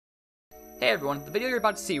Hey everyone, the video you're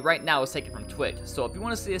about to see right now is taken from Twitch, so if you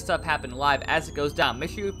want to see this stuff happen live as it goes down, make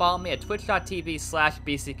sure you follow me at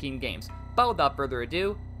twitch.tv/bckinggames. But without further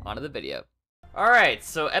ado, onto the video. Alright,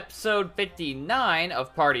 so episode 59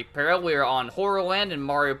 of Party Peril. We are on Horrorland and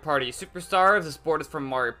Mario Party Superstars. This board is from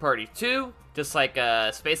Mario Party 2, just like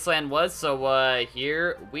Spaceland was, so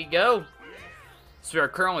here we go. So we are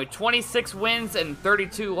currently 26 wins and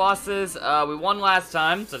 32 losses. We won last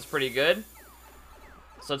time, so that's pretty good.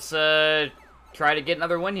 So let's try to get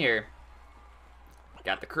another win here.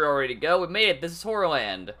 Got the crew all ready to go. We made it. This is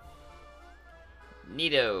Horrorland.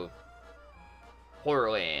 Neato.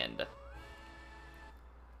 Horrorland.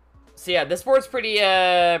 So yeah, this board's pretty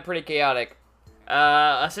chaotic.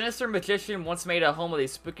 A sinister magician once made a home of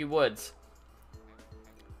these spooky woods.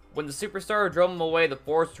 When the superstar drove him away, the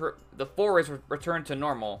forest returned to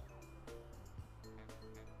normal.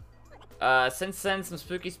 Since then, some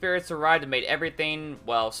spooky spirits arrived and made everything,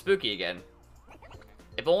 well, spooky again.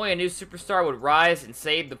 If only a new superstar would rise and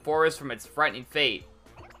save the forest from its frightening fate.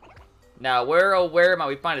 Now, where oh where might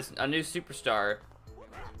we find a new superstar?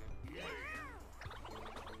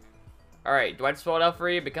 Alright, do I just spell it out for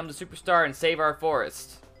you? Become the superstar and save our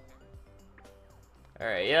forest.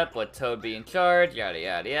 Alright, yep, let Toad be in charge, yada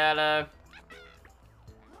yada yada.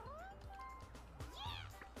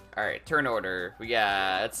 Alright, turn order. We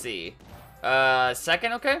got, let's see.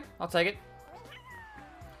 Second, okay, I'll take it.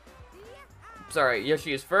 Sorry,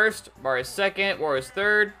 Yoshi is first, Mario's second, Wario's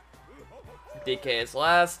third, DK is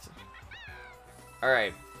last.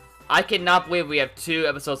 Alright. I cannot believe we have 2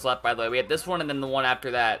 episodes left, by the way. We have this one and then the one after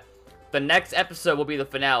that. The next episode will be the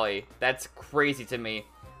finale. That's crazy to me.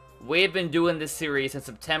 We have been doing this series since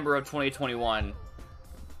September of 2021.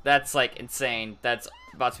 That's, like, insane. That's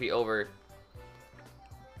about to be over.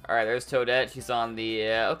 Alright, there's Toadette. She's on the,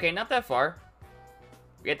 okay, not that far.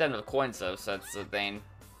 We get them with coins, though, so that's the thing.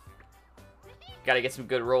 Gotta get some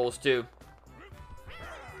good rolls, too.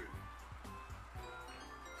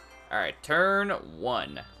 Alright, turn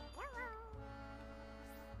 1.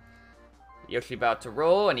 Yoshi about to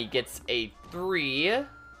roll, and he gets a 3.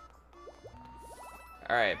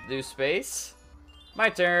 Alright, blue space. My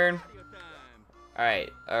turn. Alright,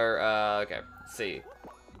 okay, let's see.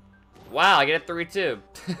 Wow, I get a 3 too.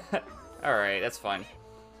 Alright, that's fine.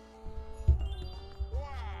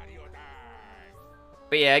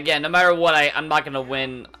 But yeah, again, no matter what, I'm not gonna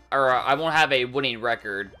win, or I won't have a winning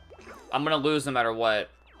record. I'm gonna lose no matter what.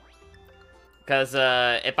 Because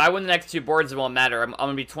if I win the next 2 boards, it won't matter. I'm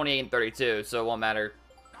gonna be 28 and 32, so it won't matter.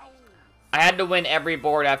 I had to win every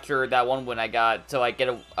board after that one win I got to like get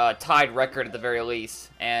a tied record at the very least,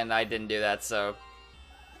 and I didn't do that, so.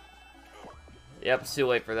 Yep, it's too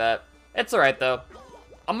late for that. It's alright, though.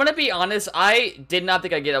 I'm gonna be honest, I did not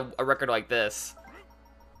think I'd get a record like this.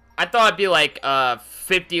 I thought it'd be like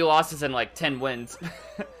 50 losses and like 10 wins.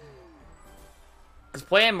 Because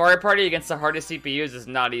playing Mario Party against the hardest CPUs is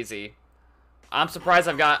not easy. I'm surprised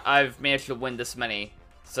I've managed to win this many.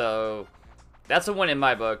 So, that's a win in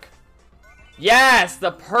my book. Yes!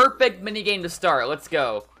 The perfect minigame to start. Let's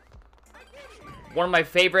go. One of my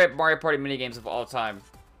favorite Mario Party minigames of all time.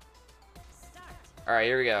 Alright,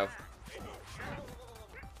 here we go.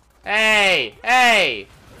 Hey! Hey!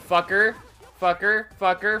 Fucker. Fucker.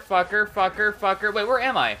 Fucker. Fucker. Fucker. Fucker. Wait, where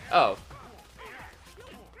am I? Oh.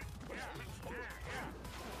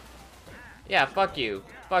 Yeah, fuck you.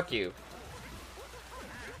 Fuck you.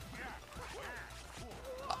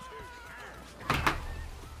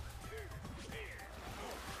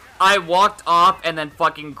 I walked off and then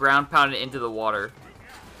fucking ground pounded into the water.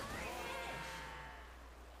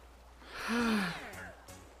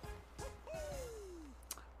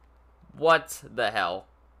 What the hell?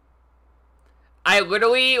 I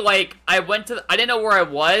literally, like, I didn't know where I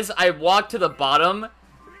was. I walked to the bottom,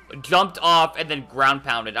 jumped off, and then ground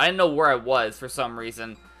pounded. I didn't know where I was for some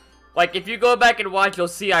reason. Like, if you go back and watch, you'll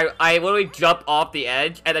see I literally jumped off the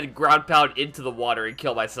edge and then ground pound into the water and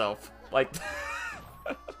kill myself. Like...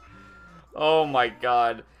 Oh my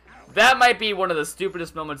god. That might be one of the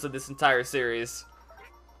stupidest moments of this entire series.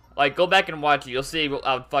 Like, go back and watch it. You'll see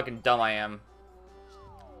how fucking dumb I am.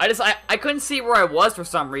 I couldn't see where I was for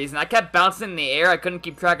some reason. I kept bouncing in the air. I couldn't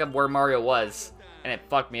keep track of where Mario was. And it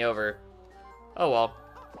fucked me over. Oh well.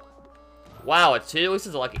 Wow, a 2? This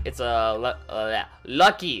is lucky. It's a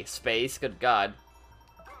lucky space. Good god.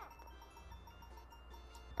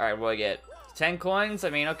 Alright, what do I get? 10 coins? I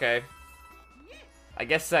mean, okay. I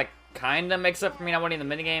guess that kinda makes up for me not winning the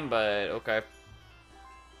minigame, but okay.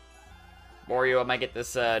 Wario, I might get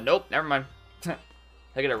this, nope, never mind.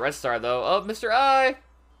 I get a red star, though. Oh, Mr. I!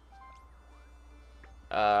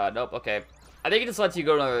 Nope, okay. I think it just lets you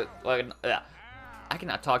go to, like, I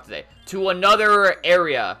cannot talk today. To another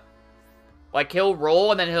area. Like, he'll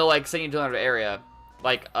roll and then he'll, like, send you to another area.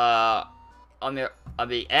 Like, on the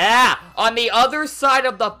other side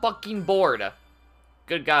of the fucking board.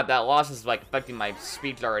 Good God, that loss is, like, affecting my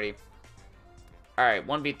speech already. Alright,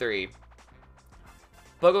 1v3.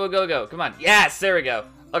 Go. Come on. Yes, there we go.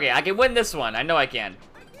 Okay, I can win this one. I know I can.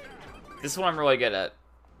 This one I'm really good at.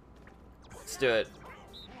 Let's do it.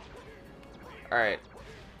 Alright.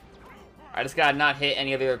 I just gotta not hit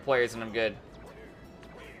any of the other players and I'm good.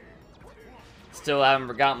 Still haven't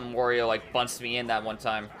forgotten Wario, like, bunched me in that one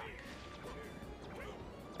time.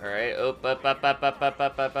 Alright, up.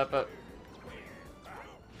 Alright,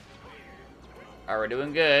 we're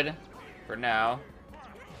doing good. For now.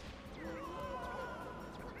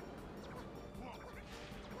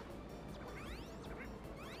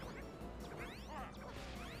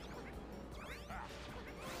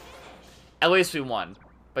 At least we won.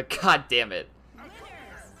 But god damn it.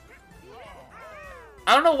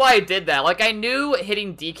 I don't know why I did that. Like, I knew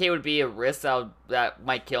hitting DK would be a risk that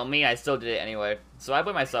might kill me. I still did it anyway. So I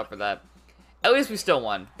blame myself for that. At least we still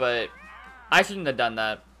won. But I shouldn't have done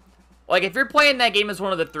that. Like, if you're playing that game as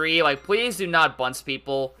one of the three, like, please do not bunce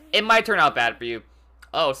people. It might turn out bad for you.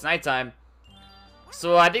 Oh, it's nighttime.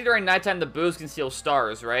 So I think during nighttime the boos can steal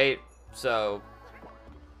stars, right? So,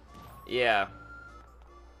 yeah.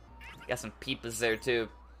 Got some peepas there, too.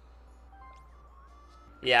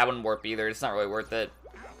 Yeah, I wouldn't warp either. It's not really worth it.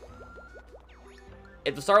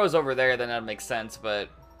 If the star was over there, then that would make sense, but...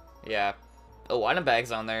 yeah. Oh, item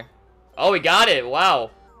bag's on there. Oh, he got it!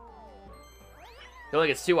 Wow. He only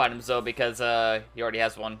gets 2 items, though, because, he already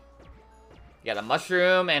has one. You got a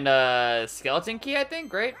mushroom and a skeleton key, I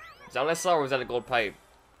think, right? Is that what I saw, or was that a gold pipe?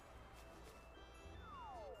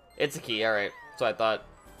 It's a key, alright. That's what I thought.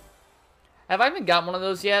 Have I even got one of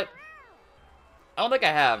those yet? I don't think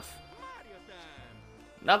I have.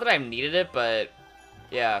 Not that I've needed it, but...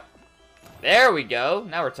 yeah. There we go.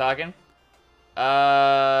 Now we're talking.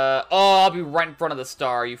 Oh, I'll be right in front of the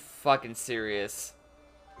star. Are you fucking serious?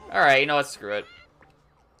 Alright, you know what? Screw it.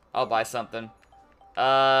 I'll buy something.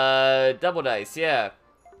 Double dice. Yeah.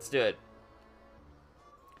 Let's do it.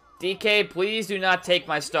 DK, please do not take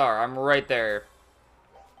my star. I'm right there.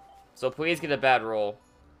 So please get a bad roll.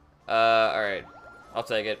 Alright. I'll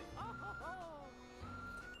take it.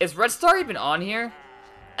 Is Red Star even on here?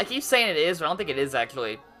 I keep saying it is, but I don't think it is,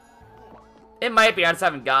 actually. It might be, I just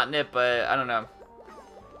haven't gotten it, but I don't know.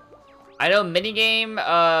 I know minigame,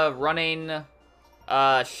 running,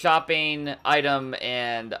 shopping, item,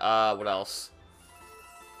 and, what else?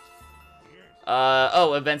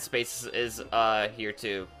 Oh, event space is, here,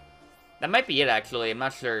 too. That might be it, actually. I'm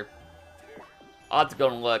not sure. I'll have to go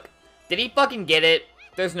and look. Did he fucking get it?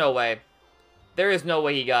 There's no way. There is no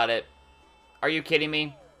way he got it. Are you kidding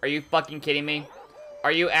me? Are you fucking kidding me?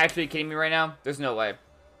 Are you actually kidding me right now? There's no way.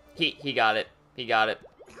 He got it. He got it.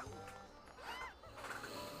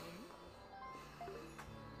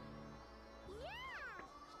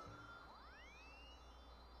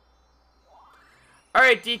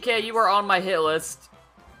 Alright, DK, you are on my hit list.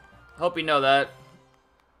 Hope you know that.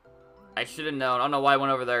 I should have known. I don't know why I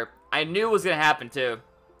went over there. I knew it was going to happen, too.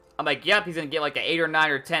 I'm like, yep, he's going to get like an 8 or 9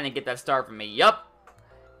 or 10 and get that star from me. Yup.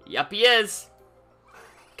 Yup, he is.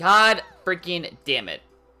 God freaking damn it.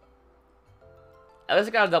 At least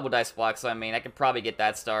I got a double dice block, so I mean, I can probably get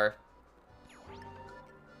that star.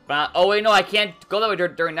 But, oh wait, no, I can't go that way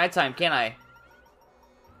during nighttime, can I?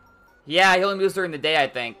 Yeah, he only moves during the day, I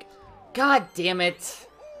think. God damn it.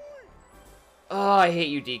 Oh, I hate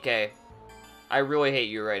you, DK. I really hate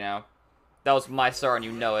you right now. That was my star and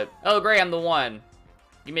you know it. Oh, great, I'm the one.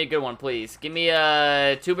 Give me a good one, please. Give me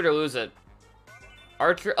a 2-bit or lose it.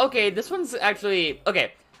 Archer. Okay, this one's actually...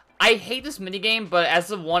 okay. I hate this minigame, but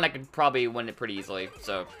as of one, I could probably win it pretty easily.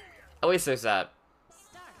 So, at least there's that.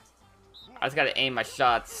 I just gotta aim my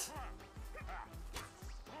shots.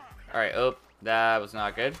 Alright, oh, that was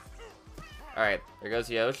not good. Alright, there goes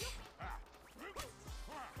Yosh.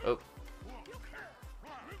 Oh.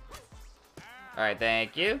 Alright,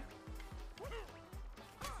 thank you.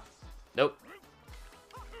 Nope.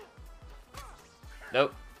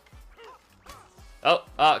 Nope. Oh,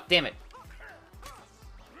 damn it.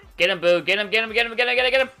 Get him, Boo. Get him, get him, get him, get him,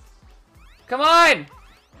 get him. Come on!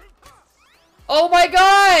 Oh my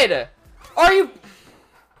god! Are you...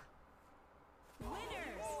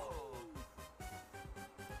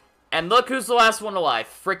 and look who's the last one alive.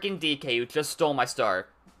 Freaking DK, who just stole my star.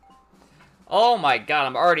 Oh my god,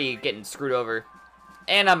 I'm already getting screwed over.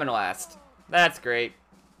 And I'm in last. That's great.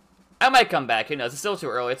 I might come back, who knows? It's still too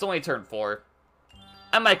early. It's only turn 4.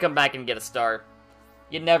 I might come back and get a star.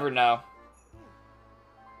 You never know.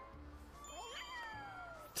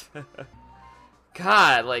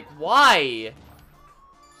 God, like, why?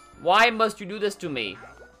 Why must you do this to me?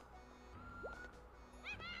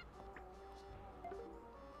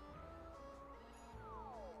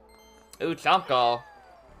 Ooh, Chomp Call.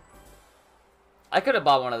 I could have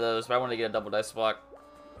bought one of those, but I want to get a double dice block.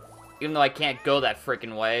 Even though I can't go that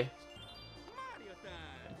freaking way.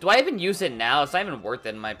 Do I even use it now? It's not even worth it,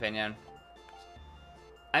 in my opinion.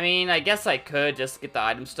 I mean, I guess I could just get the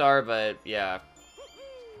item star, but yeah.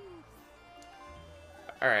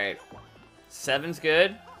 Alright. 7's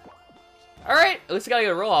good. Alright, at least I gotta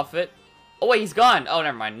get a roll off it. Oh wait, he's gone! Oh,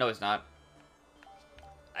 never mind. No, he's not.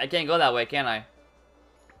 I can't go that way, can I?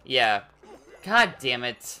 Yeah. God damn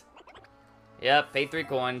it. Yep, paid 3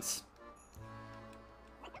 coins.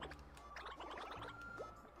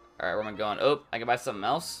 Alright, where am I going? Oh, I can buy something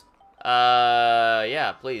else?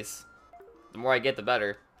 Yeah, please. The more I get, the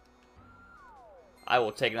better. I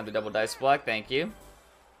will take another double dice block, thank you.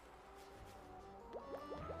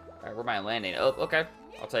 Alright, where am I landing? Oh, okay.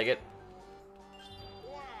 I'll take it.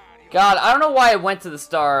 God, I don't know why I went to the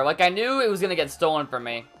star. Like, I knew it was gonna get stolen from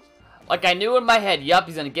me. Like, I knew in my head, yup,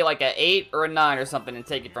 he's gonna get like an 8 or a 9 or something and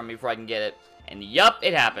take it from me before I can get it. And yup,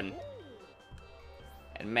 it happened.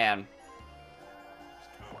 And man,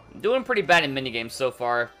 I'm doing pretty bad in minigames so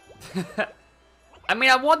far. I mean,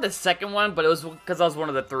 I won the second one, but it was because I was one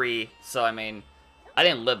of the 3. So, I mean, I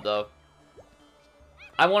didn't live, though.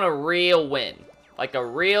 I want a real win. Like, a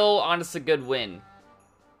real, honest to good win.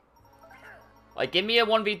 Like, give me a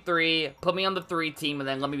 1v3, put me on the 3 team, and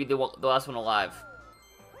then let me be the last one alive.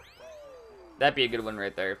 That'd be a good win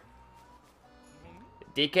right there.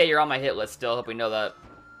 DK, you're on my hit list still. Hope we know that.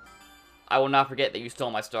 I will not forget that you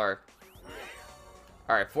stole my star.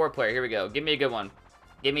 Alright, 4-player. Here we go. Give me a good one.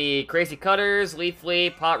 Give me Crazy Cutters, Leaf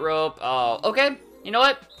Leap, Pot Rope. Oh, okay. You know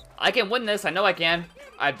what? I can win this. I know I can.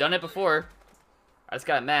 I've done it before. I just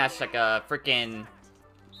gotta mash like a freaking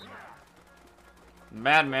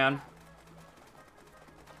madman.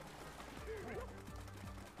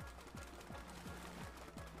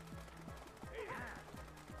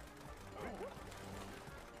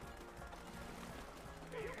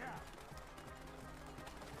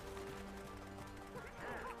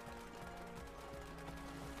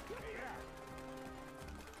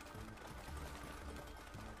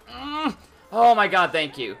 Oh my god,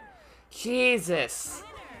 thank you. Jesus.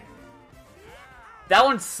 That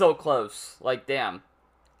one's so close. Like, damn.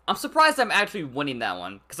 I'm surprised I'm actually winning that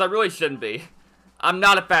one, because I really shouldn't be. I'm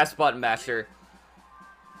not a fast button masher.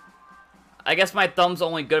 I guess my thumb's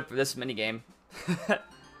only good for this minigame.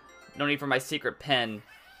 No need for my secret pen.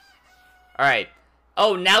 Alright.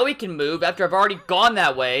 Oh, now we can move after I've already gone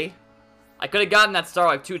that way. I could have gotten that star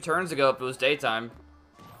like 2 turns ago if it was daytime.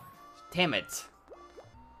 Damn it.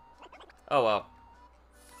 Oh well.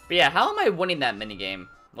 But yeah, how am I winning that minigame?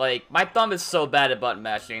 Like, my thumb is so bad at button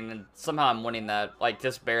mashing, and somehow I'm winning that, like,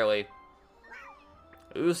 just barely.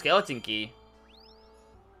 Ooh, skeleton key.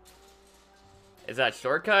 Is that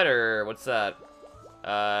shortcut, or what's that?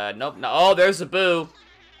 Nope, no. Oh, there's a boo.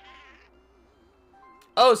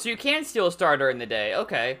 Oh, so you can steal a star during the day.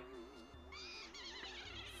 Okay.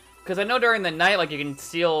 Because I know during the night, like, you can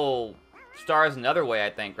steal stars another way, I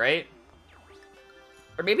think, right?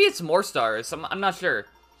 Or maybe it's more stars. I'm not sure.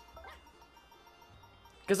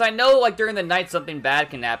 Because I know, like, during the night something bad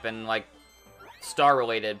can happen, like,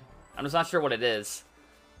 star-related. I'm just not sure what it is.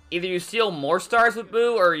 Either you steal more stars with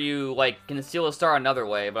Boo, or you, like, can steal a star another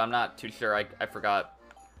way, but I'm not too sure. I forgot.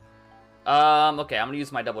 Okay, I'm gonna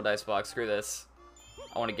use my double dice box. Screw this.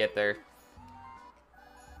 I want to get there.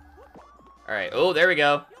 Alright, oh, there we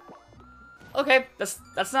go. Okay,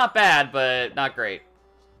 that's not bad, but not great.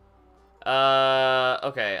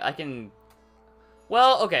 Okay, I can...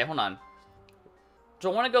 Well, okay, hold on. Do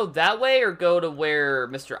I want to go that way or go to where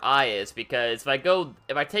Mr. I is? Because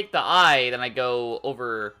if I take the I, then I go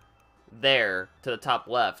over there to the top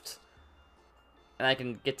left. And I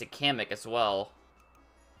can get to Kamek as well.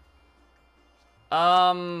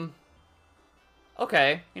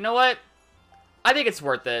 Okay, you know what? I think it's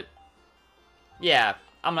worth it. Yeah,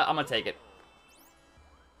 I'm gonna take it.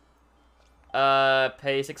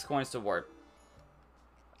 Pay 6 coins to warp.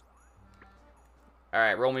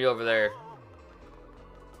 Alright, roll me over there.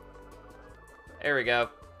 There we go.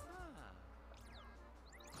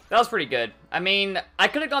 That was pretty good. I mean, I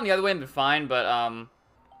could have gone the other way and been fine, but,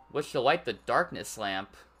 wish to light the darkness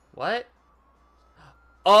lamp. What?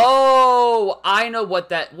 Oh, I know what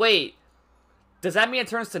that... Wait. Does that mean it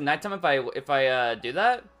turns to nighttime if I do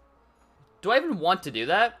that? Do I even want to do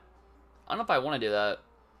that? I don't know if I want to do that.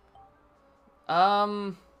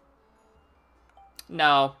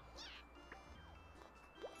 No.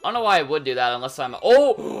 I don't know why I would do that unless I'm...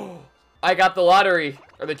 Oh! I got the lottery.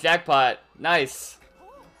 Or the jackpot. Nice.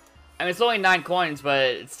 I mean, it's only 9 coins, but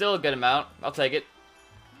it's still a good amount. I'll take it.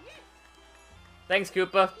 Thanks,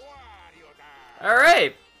 Koopa.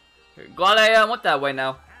 Alright. Glad I went that way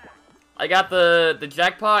now. I got the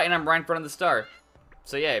jackpot, and I'm right in front of the star.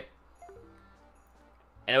 So, yay.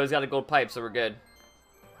 And I always got a gold pipe, so we're good.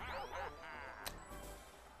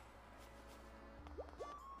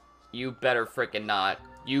 You better freaking not.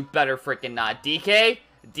 You better freaking not. DK?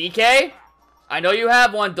 DK? I know you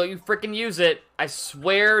have one. Don't you freaking use it. I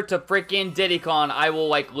swear to freaking Diddy Kong, I will,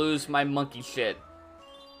 like, lose my monkey shit.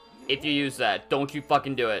 If you use that. Don't you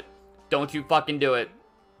fucking do it. Don't you fucking do it.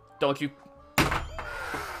 Don't you...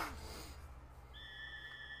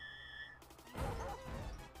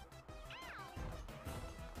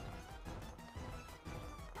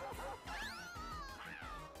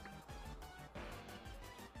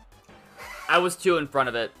 I was 2 in front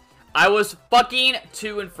of it. I was fucking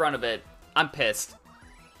 2 in front of it. I'm pissed.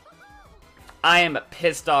 I am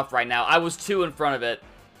pissed off right now. I was 2 in front of it.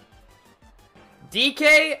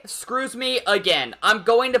 DK screws me again. I'm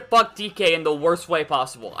going to fuck DK in the worst way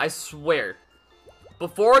possible. I swear.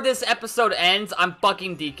 Before this episode ends, I'm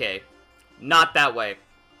fucking DK. Not that way.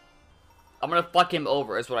 I'm gonna fuck him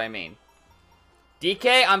over is what I mean.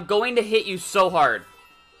 DK, I'm going to hit you so hard.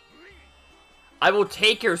 I will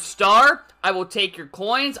take your star. I will take your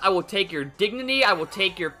coins. I will take your dignity. I will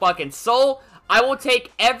take your fucking soul. I will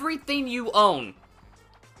take everything you own.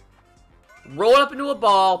 Roll it up into a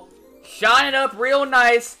ball. Shine it up real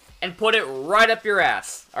nice. And put it right up your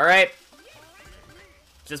ass. Alright?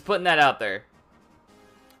 Just putting that out there.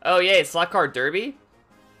 Oh, yay. Slot Car Derby?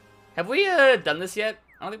 Have we done this yet?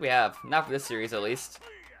 I don't think we have. Not for this series, at least.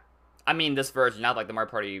 I mean, this version. Not like the Mario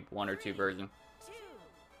Party 1 or 2 version.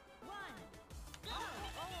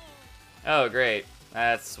 Oh, great.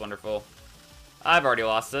 That's wonderful. I've already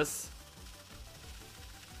lost this.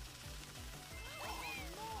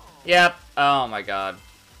 Yep. Oh, my God.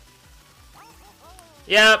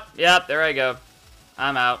 Yep. Yep. There I go.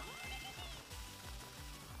 I'm out.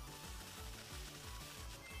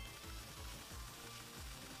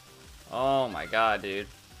 Oh, my God, dude.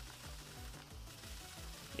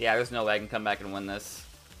 Yeah, there's no way I can come back and win this.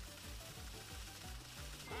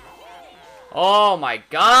 Oh my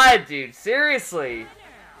God, dude, seriously.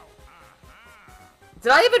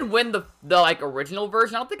 Did I even win the like original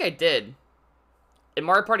version? I don't think I did. In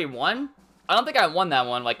Mario Party 1? I don't think I won that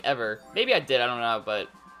one like ever. Maybe I did, I don't know, but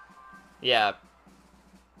yeah.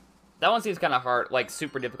 That one seems kind of hard, like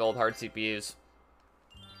super difficult, hard CPUs.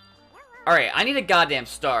 Alright, I need a goddamn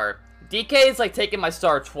star. DK is like taking my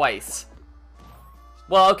star twice.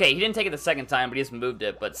 Well, okay, he didn't take it the second time, but he just moved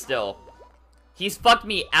it, but still. He's fucked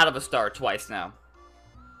me out of a star twice now.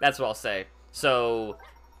 That's what I'll say. So,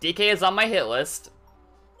 DK is on my hit list.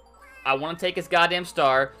 I want to take his goddamn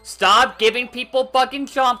star. Stop giving people fucking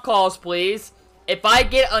chomp calls, please. If I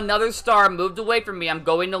get another star moved away from me, I'm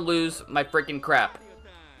going to lose my freaking crap.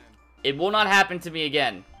 It will not happen to me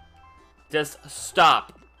again. Just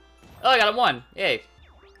stop. Oh, I got a 1. Yay.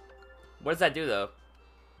 What does that do, though?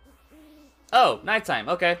 Oh, nighttime.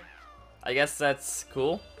 Okay. I guess that's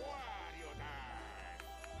cool.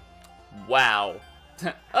 Wow.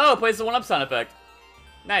 Oh, it plays the 1-up sound effect.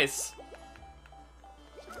 Nice.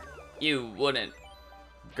 You wouldn't.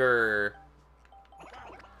 Grr.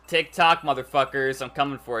 TikTok, motherfuckers. I'm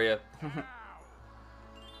coming for you.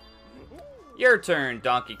 Your turn,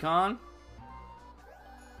 Donkey Kong.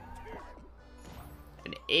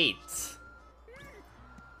 An 8.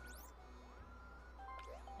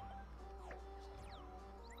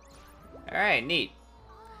 Alright, neat.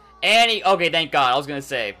 And he... Okay, thank God. I was gonna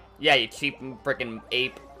say... Yeah, you cheap frickin'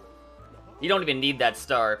 ape. You don't even need that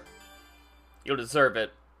star. You'll deserve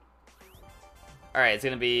it. Alright, it's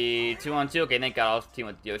gonna be 2-on-2. Okay, thank God I'll team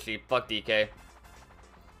with Yoshi. Fuck DK.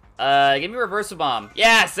 Give me a reversal bomb.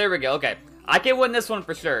 Yes, there we go. Okay. I can win this one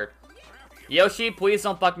for sure. Yoshi, please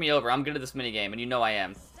don't fuck me over. I'm good at this minigame, and you know I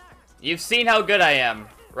am. You've seen how good I am.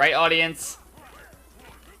 Right, audience?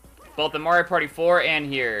 Both in Mario Party 4 and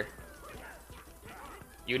here.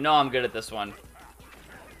 You know I'm good at this one.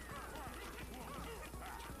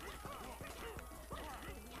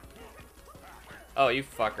 Oh, you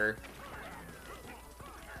fucker.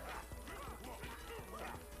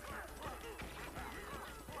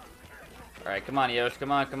 Alright, come on, Yosh.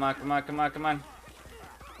 Come on, come on, come on, come on, come on.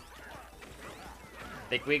 I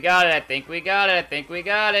think we got it. I think we got it. I think we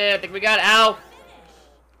got it. I think we got it. Ow!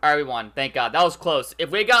 Alright, we won. Thank God. That was close.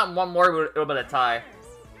 If we had gotten one more, it would have been a tie.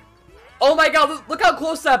 Oh my God, look how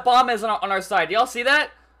close that bomb is on our side. Do y'all see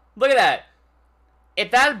that? Look at that.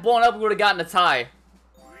 If that had blown up, we would have gotten a tie.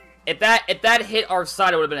 If that hit our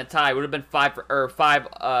side, it would have been a tie. It would have been 5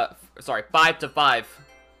 to 5.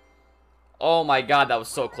 Oh my god, that was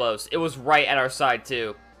so close. It was right at our side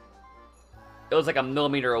too. It was like a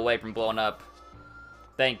millimeter away from blowing up.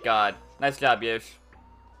 Thank god. Nice job, Yosh.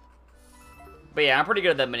 But yeah, I'm pretty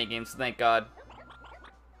good at that minigame, so thank god.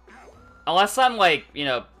 Unless I'm like, you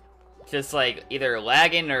know, just like either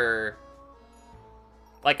lagging or...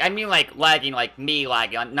 Like, I mean like lagging, like me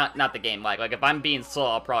lagging, not the game lag. Like if I'm being slow,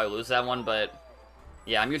 I'll probably lose that one, but...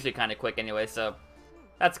 Yeah, I'm usually kind of quick anyway, so...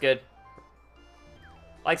 That's good.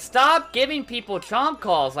 Like, stop giving people chomp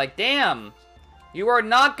calls, like, damn. You are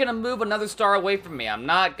not gonna move another star away from me. I'm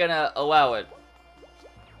not gonna allow it.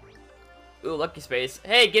 Ooh, lucky space.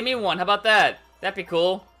 Hey, give me one. How about that? That'd be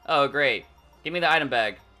cool. Oh, great. Give me the item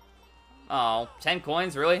bag. Oh, 10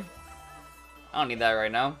 coins? Really? I don't need that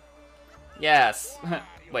right now. Yes.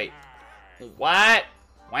 Wait. What?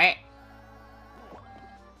 Wait.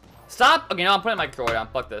 Stop! Okay, no, I'm putting my controller down.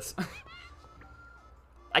 Fuck this.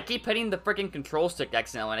 I keep hitting the freaking control stick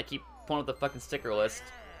accidentally, and I keep pulling up the fucking sticker list.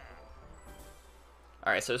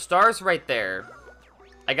 Alright, so stars right there.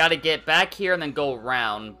 I gotta get back here and then go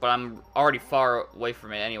around, but I'm already far away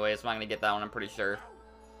from it anyway, so I'm not gonna get that one, I'm pretty sure.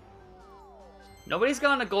 Nobody's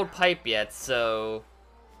gotten a gold pipe yet, so...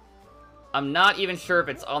 I'm not even sure if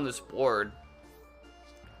it's on this board.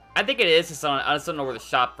 I think it is, I just don't know where the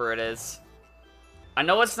shop for it is. I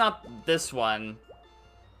know it's not this one,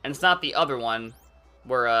 and it's not the other one.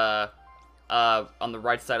 We're, on the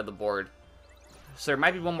right side of the board. So there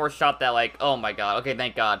might be one more shop that, like, oh my god, okay,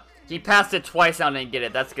 thank god. He passed it twice now and didn't get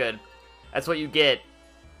it, that's good. That's what you get.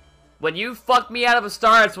 When you fuck me out of a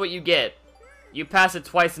star, that's what you get. You pass it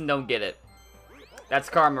twice and don't get it. That's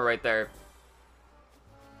karma right there.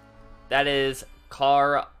 That is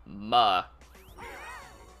karma.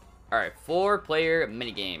 Alright, 4-player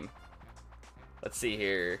minigame. Let's see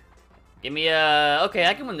here. Give me a... Okay,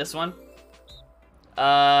 I can win this one.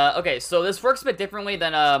 Okay, so this works a bit differently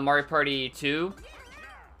than Mario Party 2.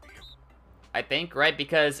 I think, right?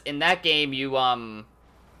 Because in that game, you have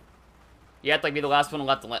to like, be the last one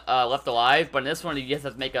left alive, but in this one, you just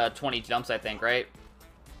have to make 20 jumps, I think, right?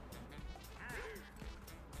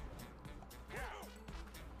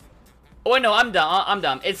 Oh, wait, no, I'm dumb. I'm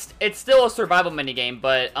dumb. It's still a survival minigame,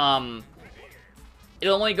 but,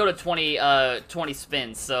 it'll only go to 20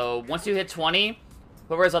 spins, so once you hit 20,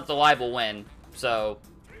 whoever's left alive will win. So,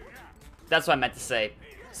 that's what I meant to say.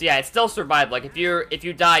 So yeah, it's still survival. Like, if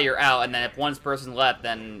you die, you're out, and then if one person left,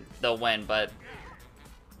 then they'll win, but...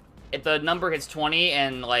 If the number hits 20,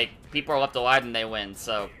 and, like, people are left alive, then they win,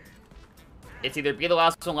 so... It's either be the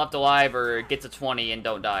last one left alive, or get to 20 and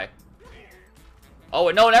don't die. Oh,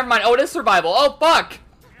 no, never mind. Oh, it is survival. Oh, fuck!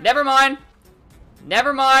 Never mind.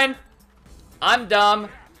 Never mind. I'm dumb.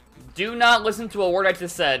 Do not listen to a word I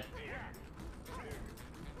just said.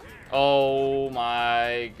 Oh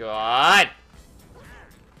my god.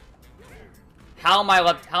 How am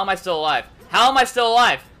I still alive? How am I still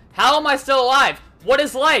alive? How am I still alive? What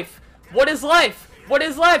is life? What is life? What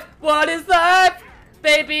is life? What is life?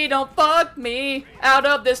 Baby, don't fuck me out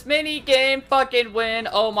of this mini game. Fucking win.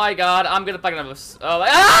 Oh my god. I'm gonna fucking have a... Oh,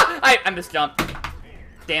 I missed jump.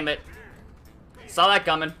 Damn it. Saw that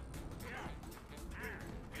coming.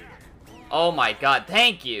 Oh my god.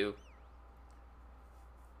 Thank you.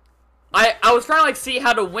 I was trying to, like, see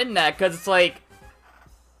how to win that, because it's, like,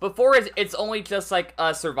 before it's only just, like,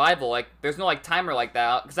 survival, like, there's no, like, timer like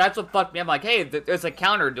that, because that's what fucked me up. I'm like, hey, there's a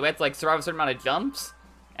counter, do I have to, like, survive a certain amount of jumps?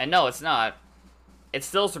 And no, it's not. It's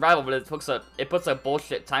still survival, but it puts a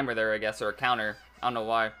bullshit timer there, I guess, or a counter. I don't know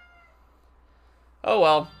why. Oh,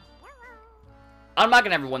 well. I'm not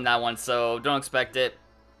gonna ever win that one, so don't expect it.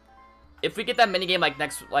 If we get that minigame, like,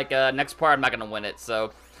 next part, I'm not gonna win it,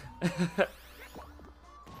 so...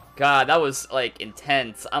 God, that was, like,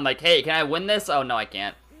 intense. I'm like, hey, can I win this? Oh, no, I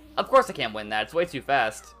can't. Of course I can't win that. It's way too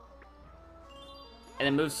fast. And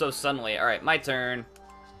it moves so suddenly. Alright, my turn.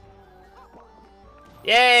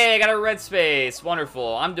 Yay, I got a red space.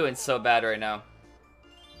 Wonderful. I'm doing so bad right now.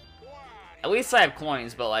 At least I have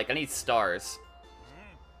coins, but, like, I need stars.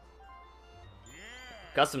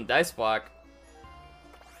 Custom dice block.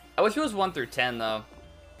 I wish it was 1 through 10, though.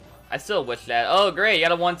 I still wish that. Oh, great. You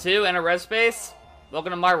got a 1, 2, and a red space?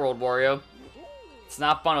 Welcome to my world, Wario. It's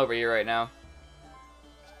not fun over here right now.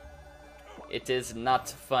 It is not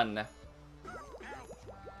fun.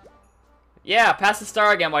 Yeah, pass the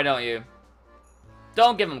star again, why don't you?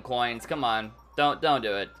 Don't give him coins, come on. Don't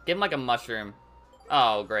do it. Give him like a mushroom.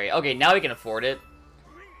 Oh, great. Okay, now we can afford it.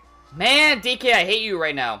 Man, DK, I hate you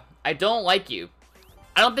right now. I don't like you.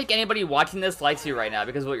 I don't think anybody watching this likes you right now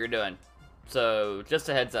because of what you're doing. So, just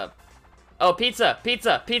a heads up. Oh, pizza,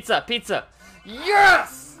 pizza, pizza, pizza.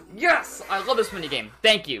 Yes! Yes! I love this minigame.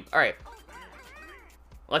 Thank you. Alright.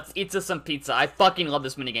 Let's eat some pizza. I fucking love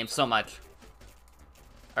this minigame so much.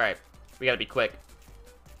 Alright. We gotta be quick.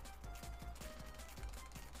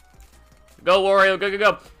 Go, Wario. Go, go,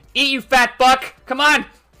 go. Eat, you fat fuck. Come on.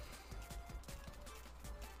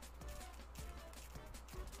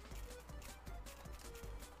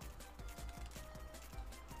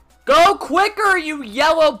 Go quicker, you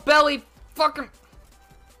yellow belly fucking...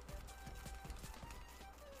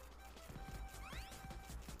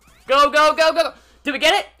 Go, go, go, go. Did we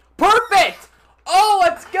get it? Perfect! Oh,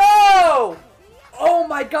 let's go! Oh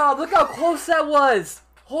my god, look how close that was.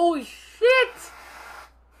 Holy shit.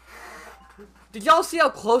 Did y'all see how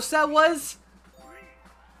close that was?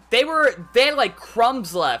 They had like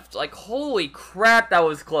crumbs left. Like, holy crap, that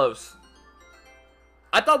was close.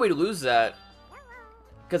 I thought we'd lose that.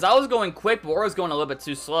 Because I was going quick, but I was going a little bit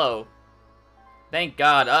too slow. Thank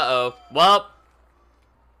God. Uh-oh. Well.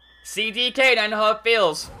 CDK, I know how it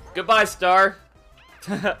feels. Goodbye, Star.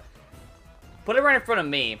 Put it right in front of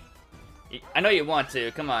me. I know you want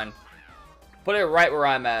to. Come on. Put it right where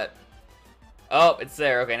I'm at. Oh, it's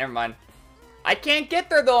there. Okay, never mind. I can't get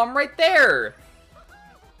there, though. I'm right there.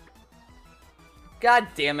 God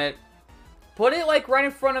damn it. Put it, like, right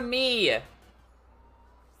in front of me.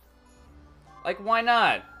 Like, why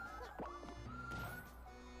not?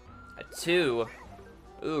 A 2.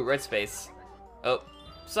 Ooh, red space. Oh,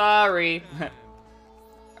 sorry.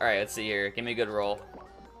 Alright, let's see here. Give me a good roll.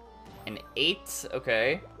 An 8.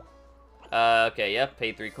 Okay. Okay, yep.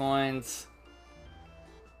 Paid 3 coins.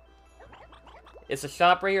 It's a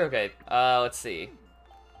shop right here? Okay. Let's see.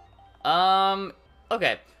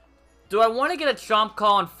 Okay. Do I want to get a chomp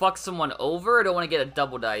call and fuck someone over, or do I want to get a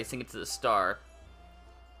double dice and get to the star?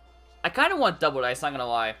 I kind of want double dice, not gonna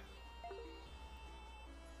lie.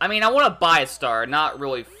 I mean, I want to buy a star, not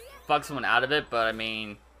really fuck someone out of it, but I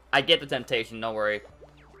mean, I get the temptation, don't worry.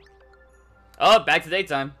 Oh, back to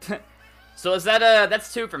daytime. So is that,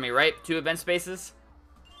 that's 2 for me, right? 2 event spaces?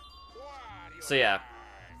 So yeah,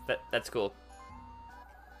 that's cool.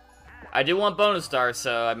 I do want bonus stars,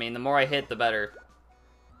 so I mean, the more I hit, the better.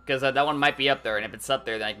 Because that one might be up there, and if it's up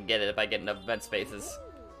there, then I can get it if I get enough event spaces.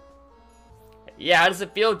 Yeah, how does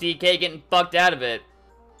it feel, DK, getting fucked out of it?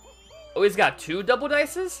 Oh, he's got 2 double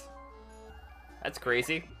dices? That's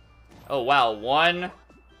crazy. Oh, wow, 1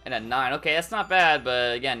 and a 9. Okay, that's not bad,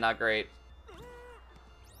 but again, not great.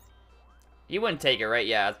 You wouldn't take it, right?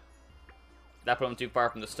 Yeah. That put him too far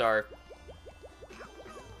from the star.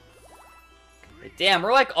 Damn,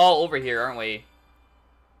 we're like all over here, aren't we?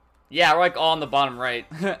 Yeah, we're like all on the bottom right.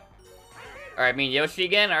 Alright, me and Yoshi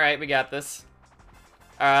again? Alright, we got this.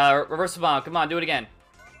 Reverse bomb. Come on, do it again.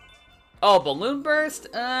 Oh, balloon burst?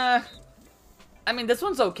 I mean, this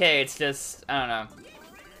one's okay. It's just, I don't know.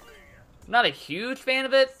 I'm not a huge fan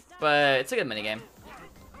of it, but it's a good minigame.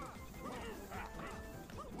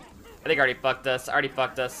 I think I already fucked us. I already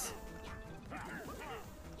fucked us.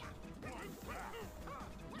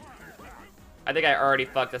 I think I already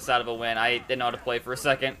fucked us out of a win. I didn't know how to play for a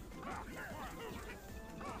second.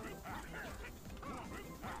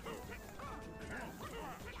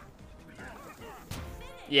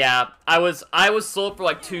 Yeah, I was slow for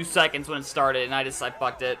like 2 seconds when it started, and I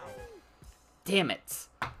fucked it. Damn it.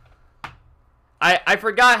 I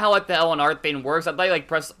forgot how like the L and R thing works. I thought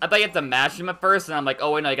you have to mash them at first, and I'm like,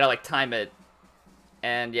 oh wait, no, you gotta like time it.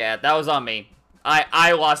 And yeah, that was on me.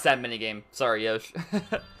 I lost that minigame. Sorry, Yosh.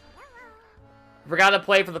 Forgot to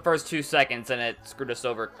play for the first 2 seconds, and it screwed us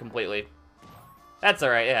over completely. That's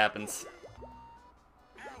alright, it happens.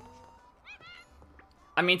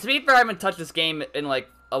 I mean, to be fair, I haven't touched this game in like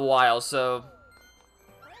a while, so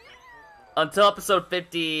until episode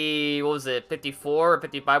 50, what was it, 54 or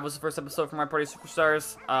 55 was the first episode for My Party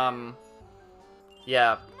Superstars.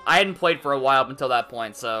 Yeah, I hadn't played for a while up until that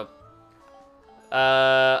point, so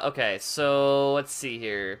okay, so let's see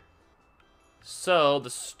here. So the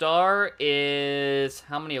star is,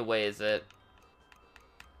 how many away is it?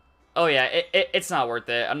 Oh yeah, it's not worth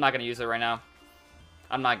it. I'm not gonna use it right now.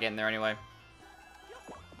 I'm not getting there anyway.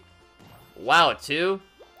 Wow, 2?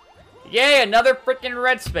 Yay, another freaking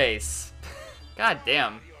red space. God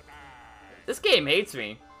damn. This game hates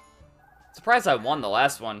me. Surprised I won the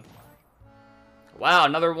last one. Wow,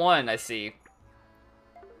 another 1, I see.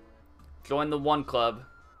 Join the 1 club.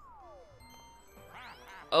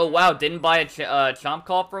 Oh wow, didn't buy a chomp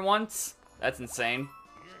call for once? That's insane.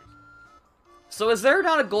 So is there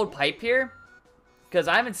not a gold pipe here? Because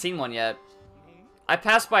I haven't seen one yet. I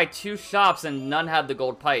passed by 2 shops and none had the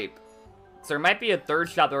gold pipe. So there might be a 3rd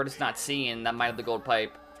shop that we're just not seeing that might have the gold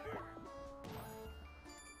pipe.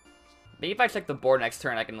 Maybe if I check the board next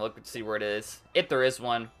turn, I can look and see where it is. If there is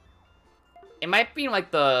one. It might be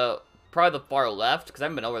like probably the far left, because I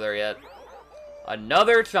haven't been over there yet.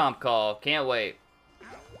 Another Chomp Call. Can't wait.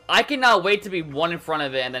 I cannot wait to be one in front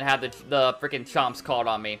of it and then have the freaking Chomps called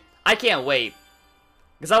on me. I can't wait.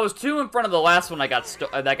 Because I was 2 in front of the last one that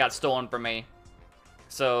got stolen from me.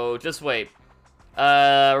 So, just wait.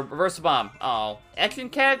 Reverse Bomb. Oh. Action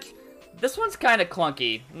Catch? This one's kind of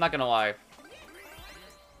clunky. I'm not gonna lie.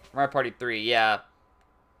 Mario Party 3, yeah.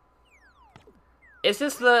 It's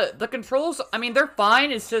just the controls, I mean, they're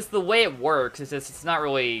fine. It's just the way it works. It's not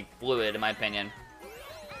really fluid, in my opinion.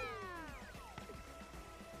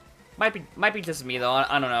 Might be just me, though.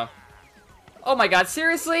 I don't know. Oh my god,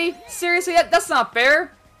 seriously? Seriously? That's not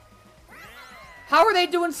fair. How are they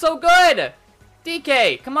doing so good?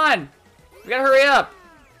 DK, come on. We gotta hurry up.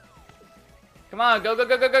 Come on, go, go,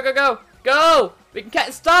 go, go, go, go, go. Go! We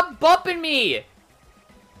can stop bumping me!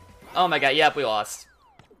 Oh my god, yep, we lost.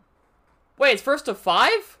 Wait, it's first to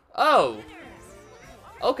 5? Oh.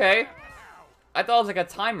 Okay. I thought it was like a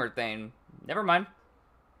timer thing. Never mind.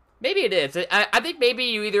 Maybe it is. I think maybe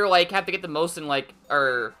you either, like, have to get the most in, like,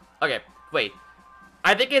 or... Okay, wait.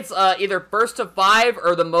 I think it's either first to 5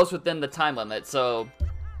 or the most within the time limit, so...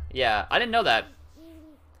 Yeah, I didn't know that.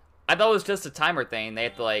 I thought it was just a timer thing they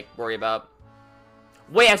have to, like, worry about.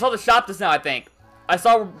 Wait, I saw the shop just now, I think. I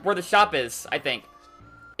saw where the shop is, I think.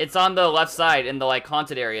 It's on the left side in the, like,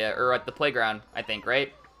 haunted area, or at the playground, I think,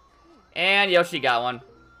 right? And Yoshi got one.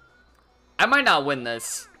 I might not win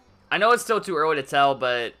this. I know it's still too early to tell,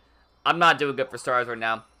 but I'm not doing good for stars right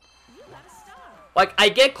now. Like, I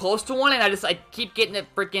get close to one, and I keep getting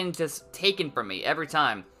it freaking just taken from me every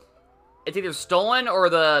time. It's either stolen, or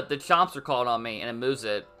the chomps are called on me, and it moves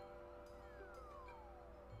it.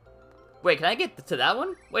 Wait, can I get to that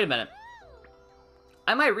one? Wait a minute.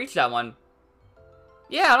 I might reach that one.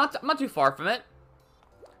 Yeah, I'm not too far from it.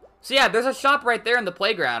 So yeah, there's a shop right there in the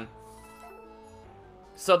playground.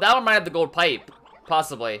 So that one might have the gold pipe.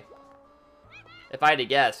 Possibly. If I had to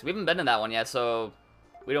guess. We haven't been in that one yet, so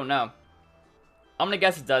we don't know. I'm gonna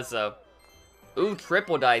guess it does, though. Ooh,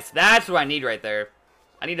 triple dice. That's what I need right there.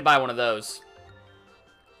 I need to buy one of those.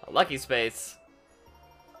 A lucky space.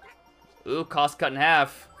 Ooh, cost cut in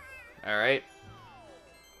half. Alright.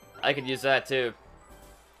 I could use that, too.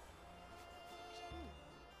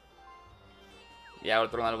 Yeah, I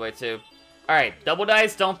would've thrown that away, too. Alright, double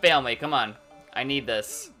dice, don't fail me. Come on. I need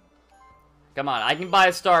this. Come on, I can buy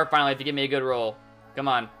a star, finally, if you give me a good roll. Come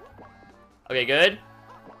on. Okay, good.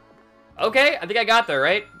 Okay, I think I got there,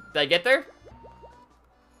 right? Did I get there?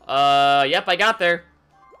 Yep, I got there.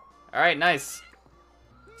 Alright, nice.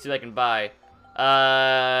 See what I can buy.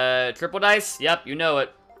 Triple dice? Yep, you know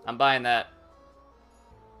it. I'm buying that.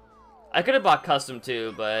 I could have bought custom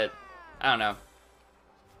too, but I don't know.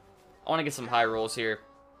 I want to get some high rolls here.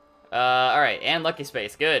 Alright, and lucky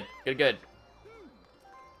space. Good, good, good.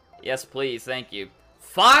 Yes, please, thank you.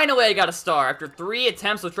 Finally, I got a star after 3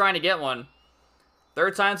 attempts of trying to get one.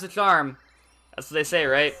 3rd time's the charm. That's what they say,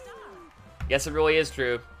 right? Guess it really is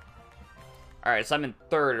true. Alright, so I'm in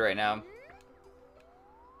 3rd right now.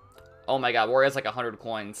 Oh my god, Warrior has like 100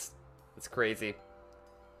 coins. That's crazy.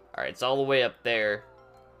 Alright, it's all the way up there.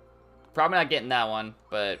 Probably not getting that one,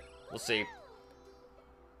 but we'll see.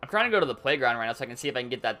 I'm trying to go to the playground right now so I can see if I can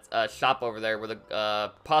get that shop over there where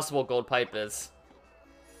the possible gold pipe is.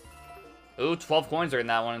 Ooh, 12 coins are in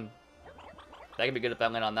that one. That could be good if I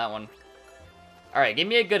land on that one. Alright, give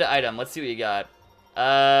me a good item. Let's see what you got.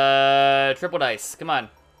 Triple dice. Come on.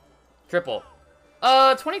 Triple.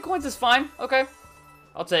 20 coins is fine. Okay.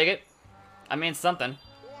 I'll take it. I mean, something.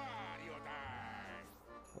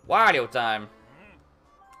 Wario time.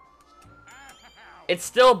 It's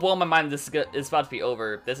still blowing my mind this is about to be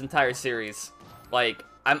over. This entire series. Like,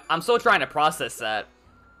 I'm still trying to process that.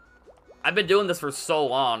 I've been doing this for so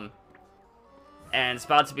long. And it's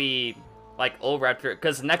about to be, like, over after...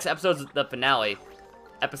 Because the next episode's the finale.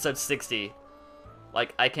 Episode 60.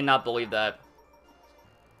 Like, I cannot believe that.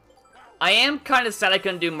 I am kind of sad I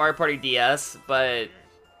couldn't do Mario Party DS, but...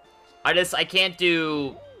 I can't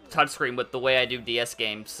do touchscreen with the way I do DS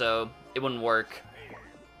games, so it wouldn't work.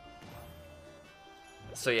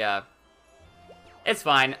 So yeah. It's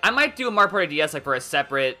fine. I might do a Mario Party DS, like, for a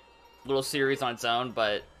separate little series on its own,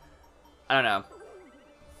 but... I don't know.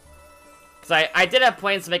 Because I did have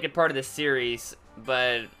plans to make it part of this series,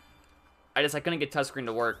 but I couldn't get touchscreen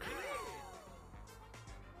to work.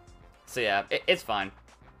 So yeah, it's fine.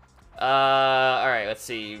 Alright, let's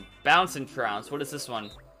see. Bounce and Trounce. What is this one?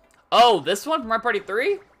 Oh, this one from Mario Party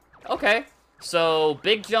 3? Okay. So,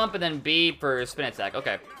 big jump and then B for spin attack.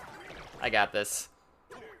 Okay. I got this.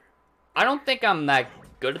 I don't think I'm that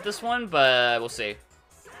good at this one, but we'll see.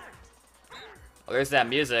 Oh, there's that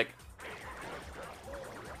music.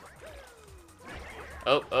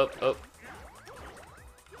 Oh, oh, oh.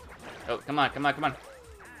 Oh, come on, come on, come on.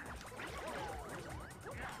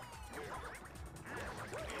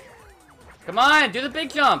 Come on, do the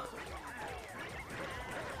big jump.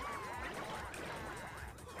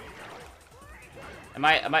 Am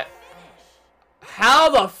I... How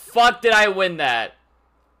the fuck did I win that?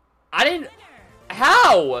 I didn't...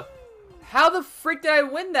 How? How the freak did I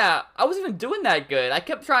win that? I wasn't even doing that good. I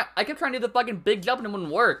kept trying to do the fucking big jump and it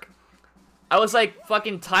wouldn't work. I was like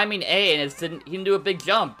fucking timing A and he didn't do a big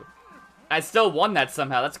jump. I still won that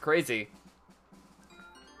somehow. That's crazy.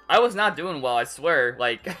 I was not doing well, I swear.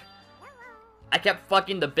 Like, I kept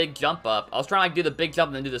fucking the big jump up. I was trying to like do the big jump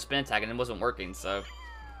and then do the spin attack and it wasn't working, so.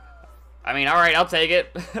 I mean, alright, I'll take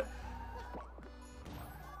it.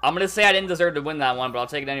 I'm gonna say I didn't deserve to win that one, but I'll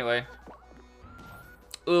take it anyway.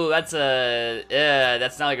 Ooh, that's a... Yeah,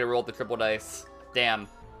 that's not like a roll with the triple dice. Damn.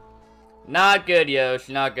 Not good, Yosh.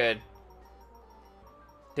 Not good.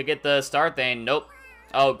 To get the star thing. Nope.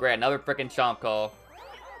 Oh, great. Another freaking chomp call.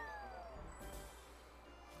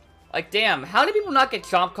 Like, damn. How did people not get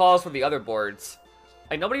chomp calls for the other boards?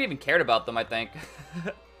 Like, nobody even cared about them, I think.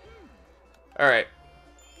 Alright.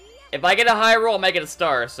 If I get a high roll, I'll make it a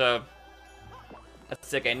star, so...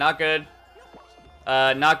 That's okay. Not good.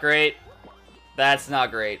 Not great. That's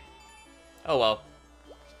not great. Oh, well.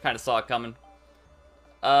 Kind of saw it coming.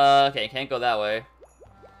 Okay, can't go that way.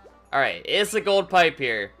 Alright, it's the gold pipe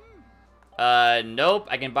here. Nope.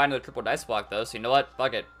 I can buy another triple dice block, though, so you know what?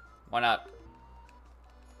 Fuck it. Why not?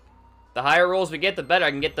 The higher rolls we get, the better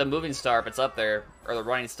I can get the moving star if it's up there. Or the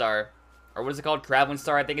running star. Or what is it called? Traveling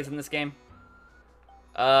star, I think it's in this game.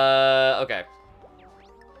 Okay.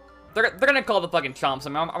 They're gonna call the fucking chomps. I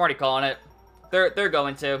mean, I'm already calling it. They're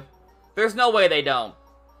going to. There's no way they don't.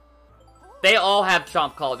 They all have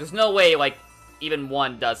chomp calls. There's no way, like, even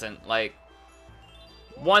one doesn't. Like,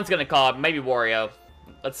 one's gonna call it. Maybe Wario.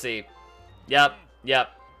 Let's see. Yep. Yep.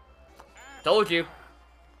 Told you.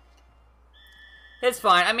 It's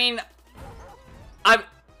fine. I mean,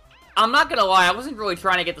 I'm not gonna lie. I wasn't really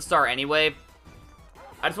trying to get the star anyway.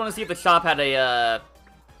 I just want to see if the shop had a,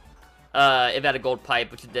 if it had a gold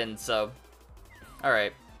pipe, which it didn't, so.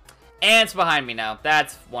 Alright. And it's behind me now.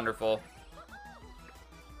 That's wonderful.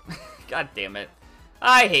 God damn it.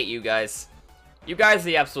 I hate you guys. You guys are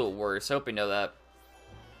the absolute worst. Hope you know that.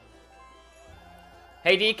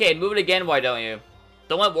 Hey, DK, move it again, why don't you?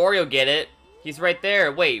 Don't let Wario get it. He's right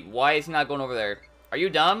there. Wait, why is he not going over there? Are you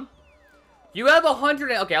dumb? You have 100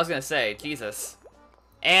 and... Okay, I was gonna say. Jesus.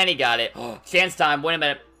 And he got it. Chance time. Wait a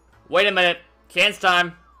minute. Wait a minute. Chance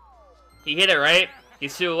time. He hit it, right?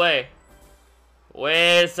 He's 2 away.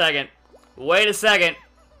 Wait a second. Wait a second.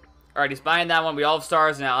 Alright, he's buying that one. We all have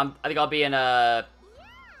stars now. I think I'll be in,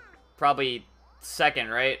 probably second,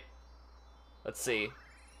 right? Let's see.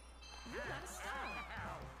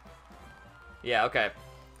 Yeah, okay.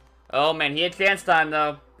 Oh, man. He had chance time,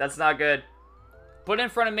 though. That's not good. Put it in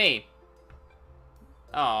front of me.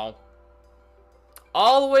 Oh.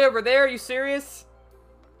 All the way over there? Are you serious?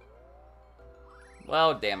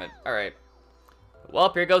 Well, damn it. Alright.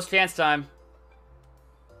 Well, here goes chance time.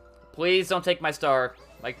 Please don't take my star.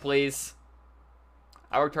 Like, please.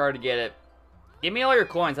 I worked hard to get it. Give me all your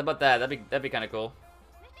coins. How about that? That'd be kind of cool.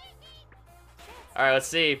 Alright, let's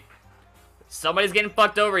see. Somebody's getting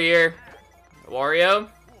fucked over here. Wario.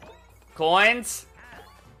 Coins.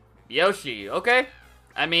 Yoshi. Okay.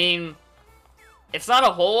 I mean, it's not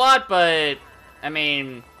a whole lot, but, I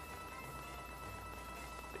mean,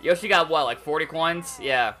 Yoshi got, what, like 40 coins?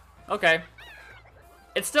 Yeah. Okay.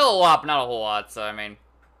 It's still a lot, but not a whole lot, so, I mean.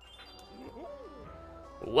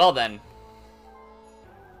 Well, then.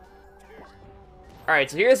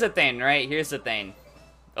 Alright, so here's the thing, right? Here's the thing.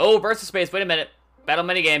 Oh, versus space. Wait a minute. Battle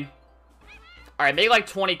minigame. Alright, make like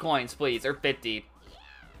 20 coins, please. Or 50.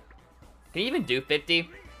 Can you even do 50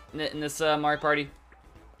 in this Mario Party?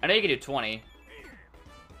 I know you can do 20.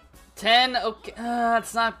 10? Okay.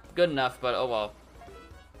 That's not good enough, but oh well.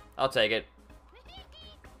 I'll take it.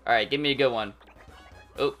 Alright, give me a good one.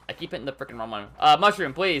 Oh, I keep hitting the freaking wrong one.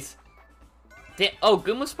 Mushroom, please. Oh,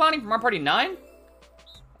 Goomba spawning from Mario Party 9?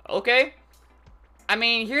 Okay. I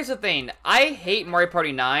mean, here's the thing. I hate Mario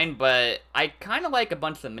Party 9, but I kind of like a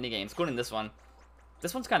bunch of the minigames, including this one.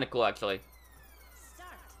 This one's kind of cool, actually.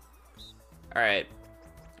 Alright.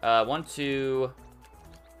 1, 2,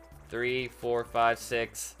 3, 4, 5,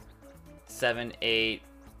 6, 7, 8,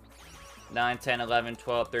 9, 10, 11,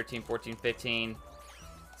 12, 13, 14, 15,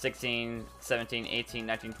 16, 17, 18,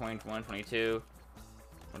 19, 20, 21, 22,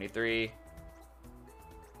 23,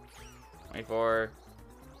 24,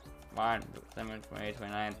 1, 7, 28,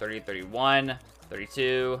 29, 30, 31,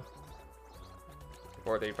 32,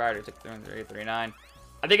 34, 35, 36, 37, 39.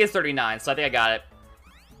 I think it's 39, so I think I got it.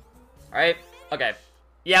 Alright? Okay.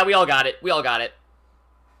 Yeah, we all got it. We all got it.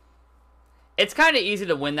 It's kind of easy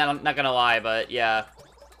to win that, I'm not gonna lie, but yeah.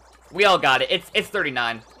 We all got it. It's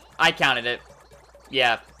 39. I counted it.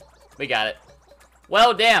 Yeah. We got it.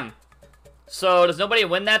 Well, damn. So, does nobody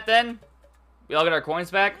win that then? We all get our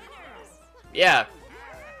coins back? Yeah.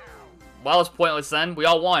 Well, it's pointless then. We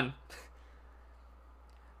all won.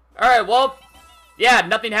 Alright, well, yeah,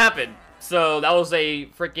 nothing happened. So, that was a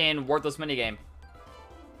freaking worthless minigame.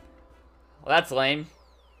 Well, that's lame.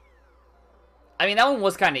 I mean, that one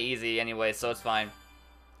was kind of easy anyway, so it's fine.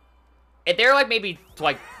 If they're like maybe,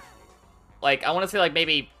 like I want to say like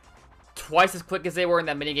maybe twice as quick as they were in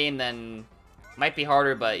that minigame, then might be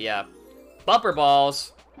harder, but yeah. Bumper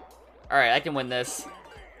balls. Alright, I can win this.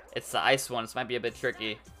 It's the ice one, so it might be a bit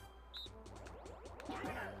tricky.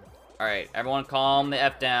 Alright, everyone calm the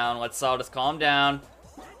F down. Let's all just calm down.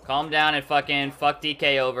 Calm down and fucking fuck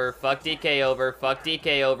DK over. Fuck DK over. Fuck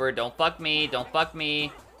DK over. Don't fuck me. Don't fuck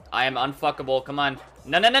me. I am unfuckable. Come on.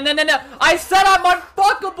 No, no, no, no, no, no. I said I'm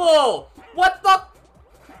unfuckable! What the?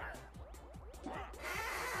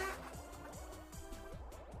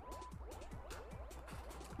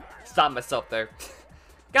 Stop myself there.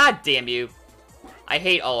 God damn you. I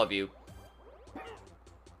hate all of you.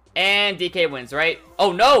 And DK wins, right?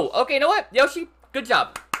 Oh, no. Okay, you know what? Yoshi, good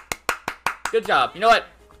job. Good job. You know what?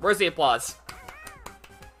 Where's the applause?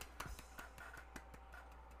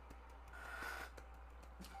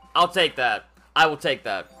 I'll take that. I will take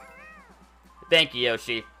that. Thank you,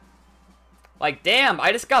 Yoshi. Like, damn,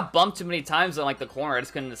 I just got bumped too many times on, like, the corner. I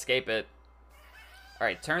just couldn't escape it.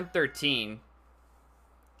 Alright, turn 13.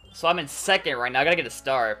 So I'm in second right now. I gotta get a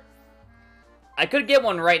star. I could get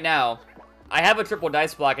one right now. I have a triple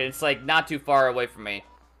dice block, and it's, like, not too far away from me.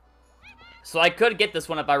 So I could get this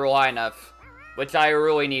one if I roll high enough. Which I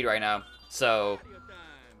really need right now. So,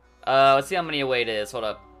 let's see how many away it is. Hold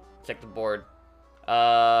up. Check the board.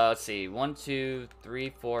 Let's see. 1, 2, 3,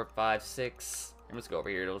 4, 5, 6. Let's go over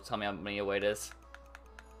here. It'll tell me how many away it is.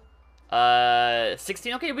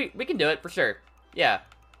 16. Okay, we can do it for sure. Yeah.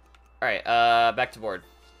 Alright, back to board.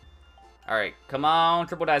 Alright, come on,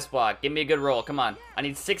 triple dice block. Give me a good roll. Come on. I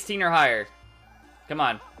need 16 or higher. Come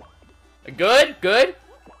on. Good, good.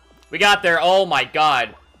 We got there. Oh my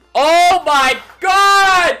god. Oh my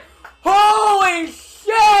god! Holy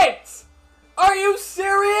shit! Are you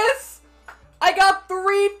serious? I got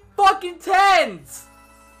 3 fucking 10s!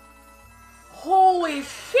 Holy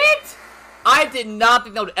shit! I did not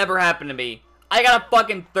think that would ever happen to me. I got a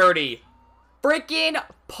fucking 30. Freaking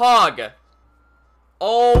pog.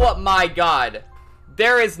 Oh my god.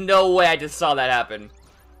 There is no way I just saw that happen.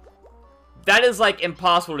 That is like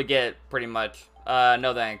impossible to get, pretty much.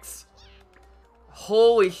 No thanks.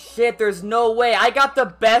 Holy shit, there's no way. I got the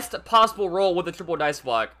best possible roll with the triple dice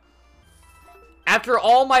block. After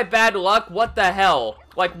all my bad luck, what the hell?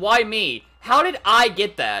 Like, why me? How did I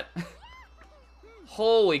get that?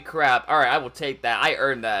 Holy crap. Alright, I will take that. I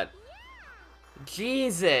earned that.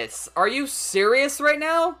 Jesus. Are you serious right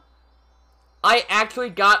now? I actually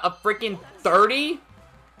got a freaking 30?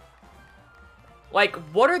 Like,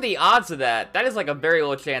 what are the odds of that? That is like a very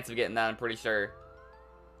low chance of getting that, I'm pretty sure.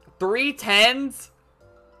 3 10s?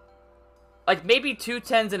 Like, maybe 2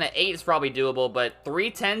 10s and an 8 is probably doable, but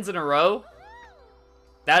 3 10s in a row?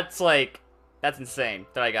 That's like, that's insane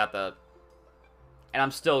that I got that. And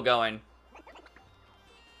I'm still going.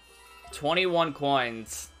 21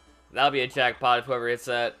 coins. That'll be a jackpot if whoever hits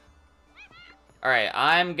that. Alright,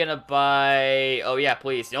 I'm gonna buy... Oh yeah,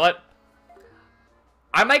 please. You know what?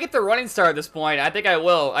 I might get the running star at this point. I think I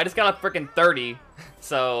will. I just got a freaking 30.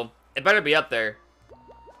 So, it better be up there.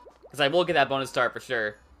 Because I will get that bonus star for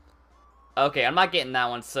sure. Okay, I'm not getting that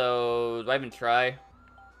one, so... Do I even try?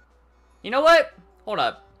 You know what? Hold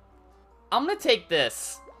up. I'm gonna take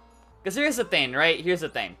this. Because here's the thing, right? Here's the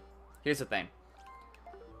thing. Here's the thing.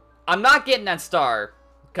 I'm not getting that star.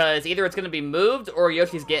 Because either it's gonna be moved or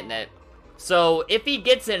Yoshi's getting it. So, if he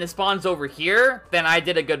gets it and it spawns over here, then I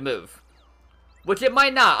did a good move. Which it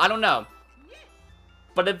might not, I don't know.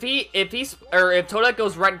 But if Toadette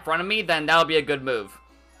goes right in front of me, then that'll be a good move.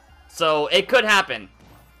 So, it could happen.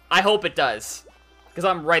 I hope it does. Because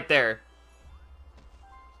I'm right there.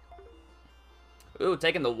 Ooh,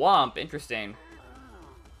 taking the Womp. Interesting.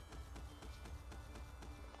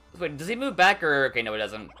 Wait, does he move back or... Okay, no, he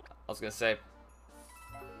doesn't. I was gonna say.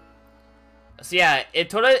 So yeah, if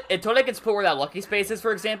Toadette gets put where that lucky space is,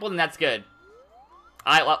 for example, then that's good.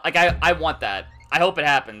 I want that. I hope it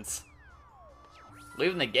happens.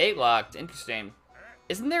 Leaving the gate locked. Interesting.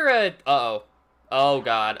 Isn't there a... Uh-oh. Oh,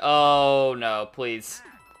 God. Oh, no. Please.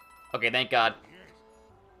 Okay, thank God.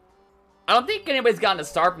 I don't think anybody's gotten a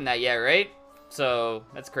star from that yet, right? So,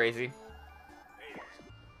 that's crazy.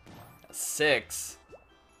 6.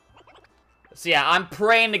 So, yeah, I'm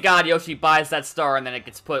praying to God Yoshi buys that star and then it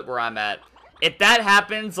gets put where I'm at. If that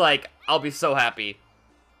happens, like, I'll be so happy.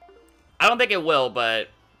 I don't think it will, but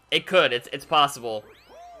it could. It's possible.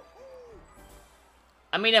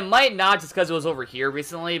 I mean, it might not just because it was over here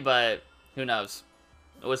recently, but who knows.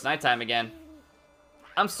 It was nighttime again.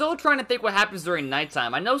 I'm still trying to think what happens during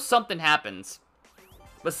nighttime. I know something happens.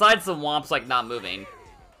 Besides the womps, like, not moving.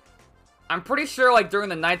 I'm pretty sure, like, during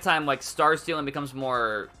the nighttime, like, star stealing becomes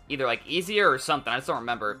more either, like, easier or something. I just don't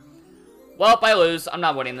remember. Well, if I lose, I'm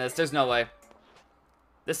not winning this. There's no way.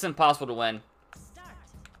 This is impossible to win.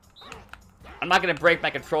 I'm not gonna break my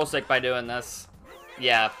control stick by doing this.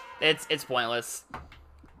 Yeah, it's pointless.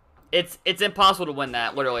 It's impossible to win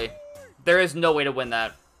that, literally. There is no way to win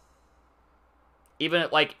that. Even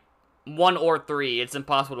at, like, 1 or 3, it's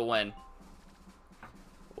impossible to win.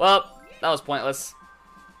 Well, that was pointless.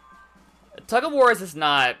 Tug of War is just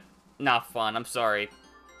not fun, I'm sorry.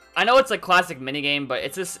 I know it's a classic minigame, but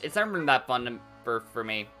it's never been that fun for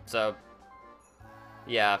me, so...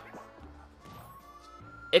 Yeah.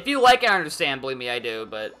 If you like it, I understand, believe me, I do,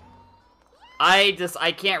 but...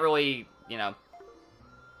 I can't really, you know...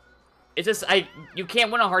 It's just, you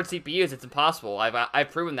can't win on hard CPUs, it's impossible.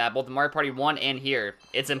 I've proven that, both in Mario Party 1 and here.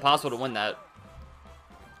 It's impossible to win that.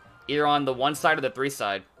 Either on the 1 side or the 3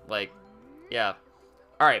 side. Like, yeah.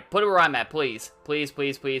 Alright, put it where I'm at, please. Please,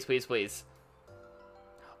 please, please, please, please.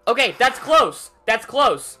 Okay, that's close! That's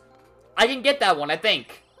close! I can get that one, I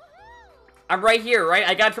think. I'm right here, right?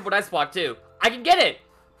 I got a triple dice block, too. I can get it!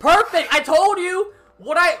 Perfect! I told you!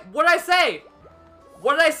 What'd I say?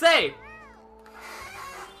 What did I say?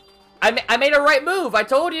 I made a right move, I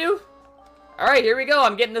told you! Alright, here we go,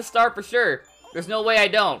 I'm getting this star for sure. There's no way I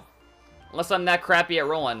don't. Unless I'm that crappy at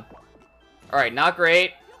rolling. Alright, not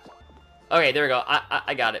great. Okay, there we go,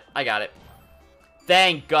 I got it, I got it.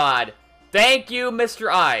 Thank God. Thank you,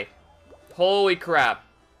 Mr. I. Holy crap.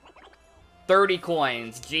 30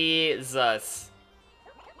 coins, Jesus.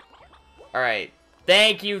 Alright,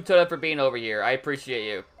 thank you, Toda, for being over here, I appreciate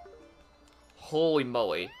you. Holy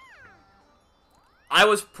moly. I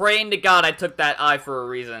was praying to God I took that eye for a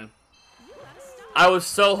reason. I was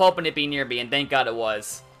so hoping it'd be near me, and thank God it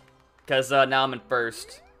was. Because now I'm in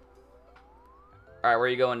first. Alright, where are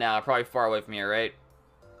you going now? Probably far away from here, right?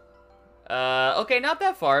 Okay, not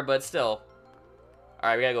that far, but still.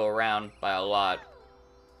 Alright, we gotta go around by a lot.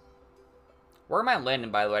 Where am I landing,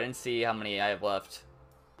 by the way? I didn't see how many I have left.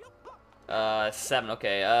 7,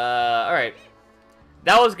 okay. Alright.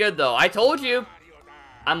 That was good, though. I told you!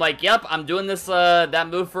 I'm like, yep, I'm doing this, that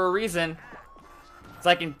move for a reason. So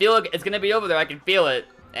I can feel it, it's gonna be over there, I can feel it.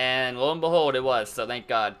 And lo and behold, it was, so thank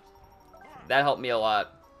God. That helped me a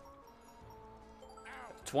lot.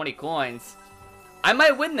 20 coins. I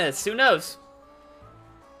might win this, who knows?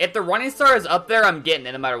 If the running star is up there, I'm getting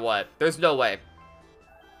it no matter what. There's no way.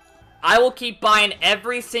 I will keep buying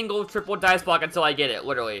every single triple dice block until I get it,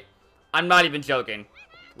 literally. I'm not even joking.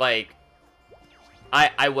 Like,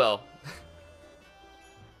 I will.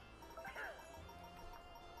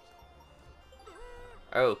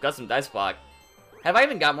 Oh, custom dice block. Have I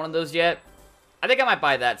even got one of those yet? I think I might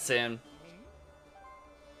buy that soon.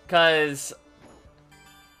 Because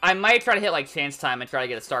I might try to hit, like, chance time and try to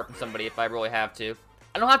get a start from somebody if I really have to.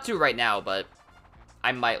 I don't have to right now, but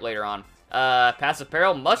I might later on. Passive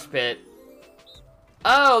Peril, Mush Pit.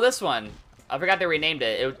 Oh, this one. I forgot they renamed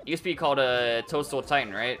it. It used to be called a Toadstool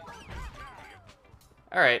Titan, right?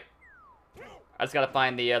 Alright. I just gotta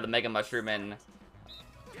find the Mega Mushroom and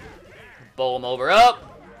bowl him over. Oh!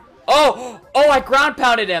 Oh! Oh, I ground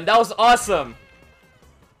pounded him! That was awesome!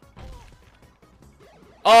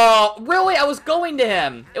 Oh, really? I was going to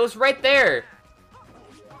him! It was right there!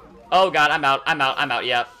 Oh god, I'm out,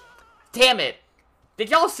 yep. Damn it! Did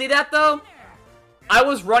y'all see that, though? I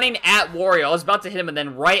was running at Wario, I was about to hit him, and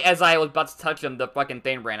then right as I was about to touch him, the fucking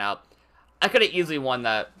thing ran out. I could've easily won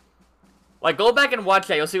that. Like, go back and watch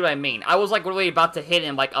that, you'll see what I mean. I was, like, literally about to hit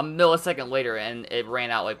him, like, a millisecond later, and it ran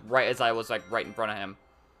out, like, right as I was, like, right in front of him.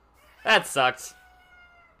 That sucks.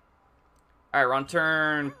 Alright, we're on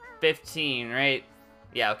turn 15, right?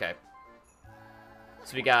 Yeah, okay.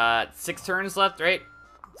 So we got 6 turns left, right?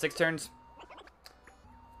 6 turns.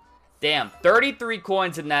 Damn, 33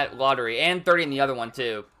 coins in that lottery, and 30 in the other one,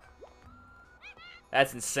 too.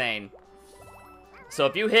 That's insane. So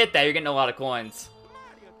if you hit that, you're getting a lot of coins.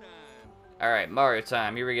 Alright, Mario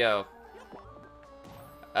time, here we go.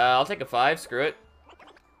 I'll take a 5, screw it.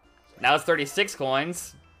 Now it's 36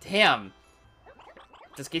 coins. Damn.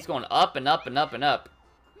 Just keeps going up and up and up and up.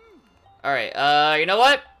 Alright, you know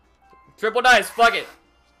what? Triple dice, fuck it.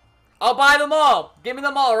 I'll buy them all. Give me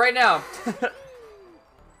them all right now.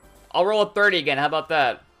 I'll roll a 30 again, how about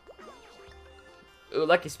that? Ooh,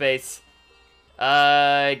 lucky space.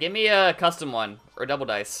 Give me a custom one, or double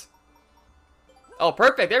dice. Oh,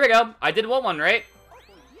 perfect, there we go. I did want one, right?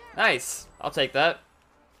 Nice, I'll take that.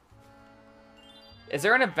 Is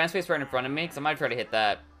there an event space right in front of me? Because I might try to hit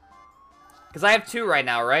that. Because I have 2 right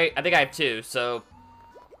now, right? I think I have 2, so...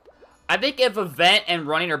 I think if event and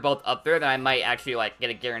running are both up there, then I might actually, like, get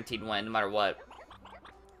a guaranteed win, no matter what.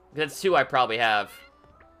 Because it's 2 I probably have.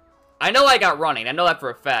 I know I got running, I know that for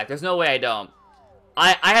a fact. There's no way I don't.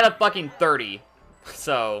 I had a fucking 30,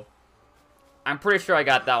 so... I'm pretty sure I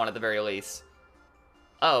got that one at the very least.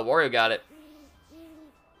 Oh, Wario got it.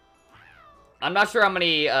 I'm not sure how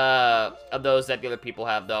many of those that the other people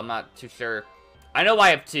have, though. I'm not too sure. I know I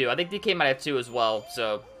have 2. I think DK might have 2 as well,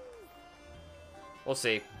 so... We'll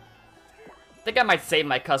see. I think I might save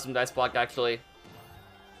my custom dice block, actually.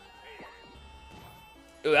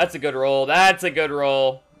 Ooh, that's a good roll. That's a good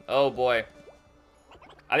roll. Oh, boy.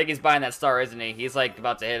 I think he's buying that star, isn't he? He's, like,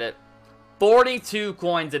 about to hit it. 42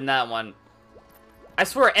 coins in that one. I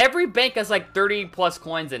swear, every bank has, like, 30-plus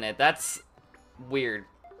coins in it. That's weird.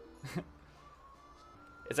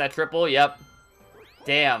 Is that triple? Yep.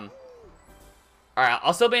 Damn. Alright,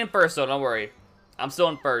 I'll still be in first, though. Don't worry. I'm still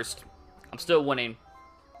in first. I'm still winning.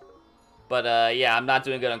 But, yeah, I'm not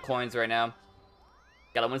doing good on coins right now.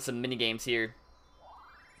 Gotta win some mini-games here.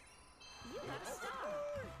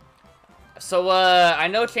 So, I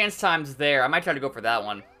know chance time's there. I might try to go for that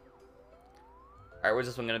one. Alright, where's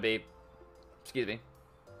this one gonna be? Excuse me.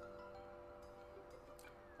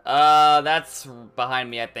 That's behind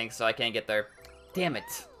me, I think, so I can't get there. Damn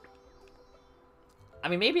it. I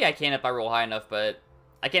mean, maybe I can if I roll high enough, but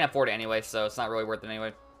I can't afford it anyway, so it's not really worth it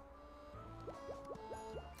anyway.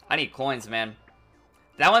 I need coins, man.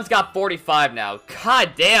 That one's got 45 now.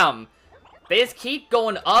 God damn. They just keep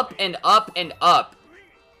going up and up and up.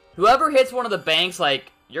 Whoever hits one of the banks,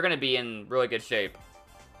 like, you're gonna be in really good shape.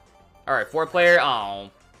 Alright, 4-player. Oh.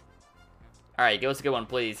 Alright, give us a good one,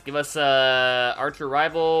 please. Give us, Archer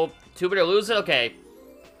Rival. 2-bit or lose it? Okay.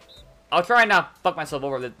 I'll try and not fuck myself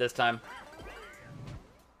over this time.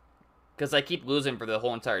 Because I keep losing for the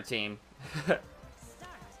whole entire team.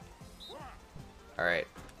 Alright.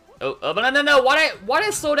 Oh, but no. Why did I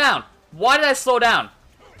slow down? Why did I slow down?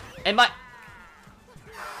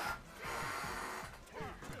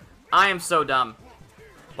 I am so dumb.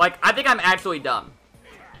 Like, I think I'm actually dumb.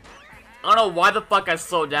 I don't know why the fuck I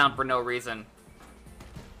slowed down for no reason.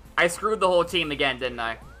 I screwed the whole team again, didn't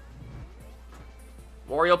I?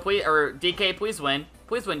 Wario, please, or DK, please win.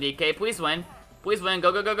 Please win, DK, please win. Please win,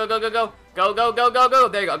 go, go, go, go, go, go, go. Go, go, go, go, go.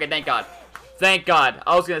 There you go, okay, thank God. Thank God,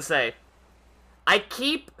 I was gonna say. I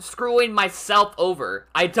keep screwing myself over.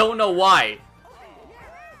 I don't know why.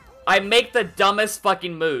 I make the dumbest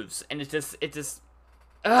fucking moves, and it just...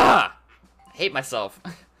 Ugh! Hate myself.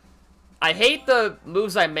 I hate the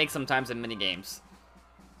moves I make sometimes in minigames.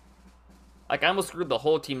 Like, I almost screwed the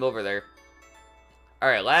whole team over there.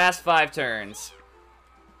 Alright, last 5 turns.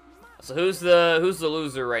 So who's the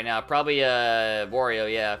loser right now? Probably,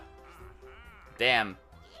 Wario, yeah. Damn.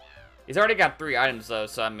 He's already got 3 items, though,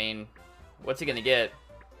 so, I mean... What's he gonna get?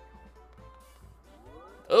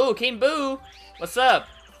 Oh, King Boo! What's up?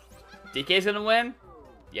 DK's gonna win?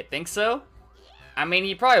 You think so? I mean,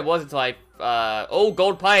 he probably was until I... oh,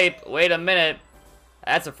 gold pipe! Wait a minute.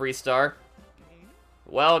 That's a free star.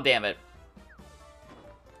 Well, damn it.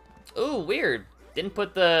 Ooh, weird. Didn't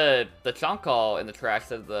put the chunk call in the trash.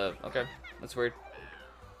 Said the... Okay, that's weird.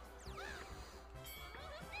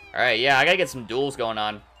 Alright, yeah, I gotta get some duels going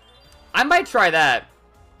on. I might try that.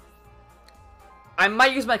 I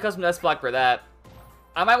might use my custom S block for that.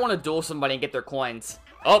 I might want to duel somebody and get their coins.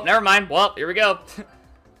 Oh, never mind. Well, here we go.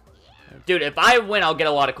 Dude, if I win, I'll get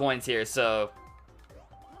a lot of coins here, so...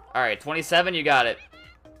 Alright, 27, you got it.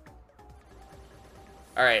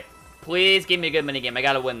 Alright, please give me a good minigame. I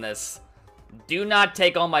gotta win this. Do not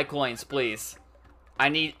take all my coins, please. I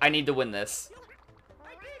need to win this.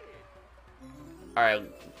 Alright,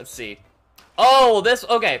 let's see. Oh, this...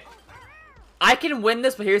 Okay. I can win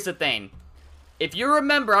this, but here's the thing. If you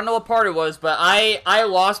remember, I don't know what part it was, but I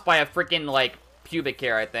lost by a freaking, like, pubic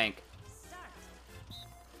hair, I think.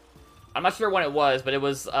 I'm not sure when it was, but it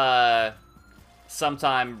was,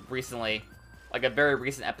 sometime recently. Like, a very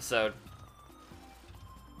recent episode.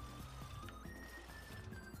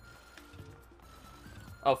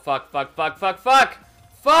 Oh, fuck, fuck, fuck, fuck, fuck!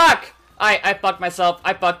 Fuck! I fucked myself.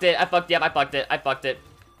 I fucked it. I fucked it. I fucked it.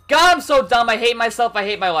 God, I'm so dumb. I hate myself. I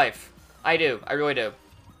hate my life. I do. I really do.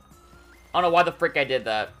 I don't know why the frick I did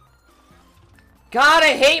that. God,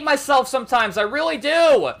 I hate myself sometimes. I really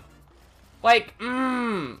do. Like,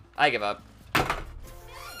 I give up.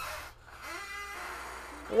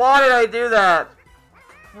 Why did I do that?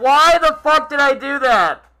 Why the fuck did I do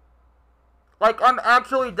that? Like, I'm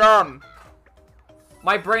actually dumb.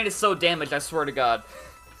 My brain is so damaged, I swear to God.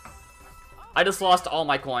 I just lost all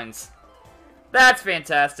my coins. That's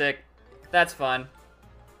fantastic. That's fun.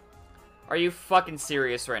 Are you fucking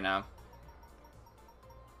serious right now?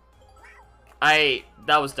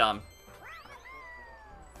 That was dumb.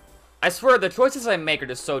 I swear, the choices I make are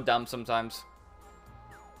just so dumb sometimes.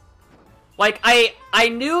 Like, I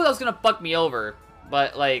knew that was gonna fuck me over,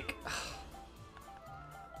 but, like...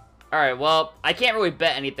 Alright, well, I can't really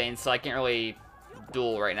bet anything, so I can't really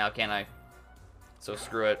duel right now, can I? So,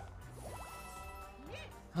 screw it.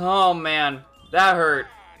 Oh, man. That hurt.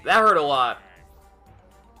 That hurt a lot.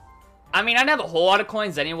 I mean, I didn't have a whole lot of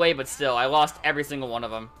coins anyway, but still, I lost every single one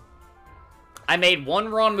of them. I made one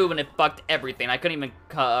wrong move and it fucked everything. I couldn't even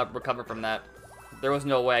recover from that. There was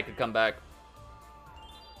no way I could come back.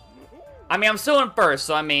 I mean, I'm still in first,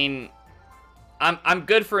 so I mean... I'm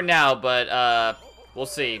good for now, but, we'll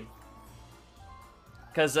see.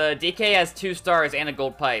 Because, DK has 2 stars and a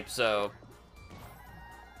gold pipe, so...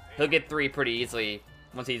 He'll get 3 pretty easily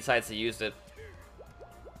once he decides to use it.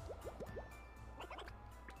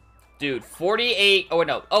 Dude, 48... Oh,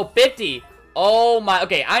 no. Oh, 50! Oh, my...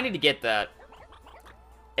 Okay, I need to get that.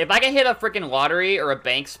 If I can hit a freaking lottery or a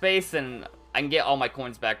bank space, then I can get all my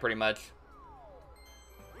coins back pretty much.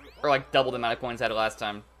 Or, like, double the amount of coins I had last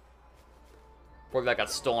time. Or that got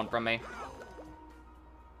stolen from me.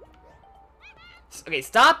 Okay,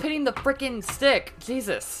 stop hitting the freaking stick.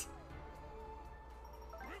 Jesus.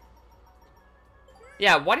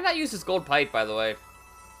 Yeah, why did he not use his gold pipe, by the way?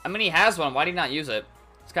 I mean, he has one. Why did he not use it?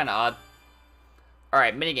 It's kind of odd.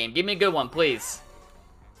 Alright, minigame. Give me a good one, please.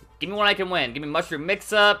 Give me one I can win. Give me Mushroom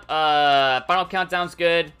Mix-Up. Final Countdown's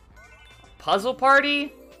good. Puzzle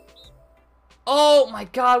Party? Oh my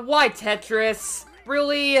god, why Tetris?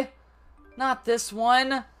 Really? Not this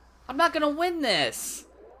one. I'm not gonna win this.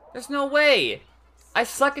 There's no way. I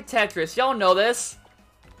suck at Tetris. Y'all know this.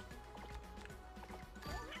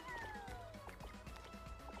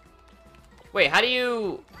 Wait, how do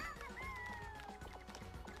you...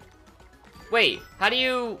 Wait, how do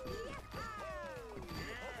you...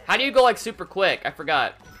 How do you go, like, super quick? I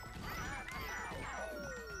forgot.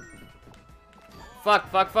 Fuck,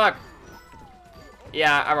 fuck, fuck.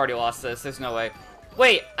 Yeah, I've already lost this. There's no way.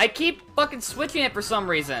 Wait, I keep fucking switching it for some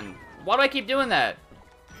reason. Why do I keep doing that?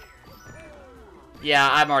 Yeah,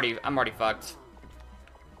 I'm already fucked.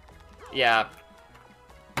 Yeah.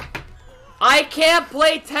 I can't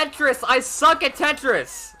play Tetris! I suck at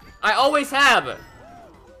Tetris! I always have!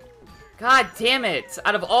 God damn it!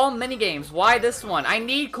 Out of all minigames, why this one? I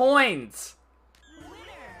need coins!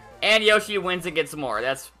 And Yoshi wins and gets more.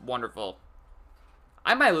 That's wonderful.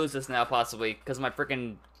 I might lose this now, possibly, because of my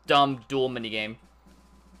freaking dumb duel minigame.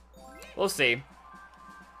 We'll see.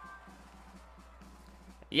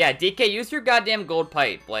 Yeah, DK, use your goddamn gold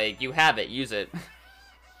pipe. Like, you have it. Use it.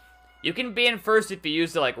 You can be in first if you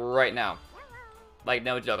use it, like, right now. Like,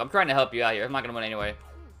 no joke. I'm trying to help you out here. I'm not gonna win anyway.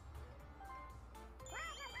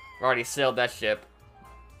 We already sailed that ship.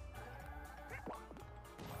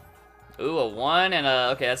 Ooh, a 1 and a...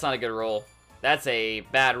 Okay, that's not a good roll. That's a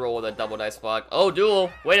bad roll with a double dice block. Oh,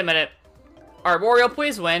 duel. Wait a minute. Alright, Wario,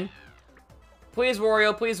 please win. Please,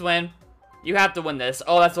 Wario, please win. You have to win this.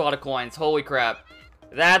 Oh, that's a lot of coins. Holy crap.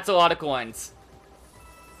 That's a lot of coins.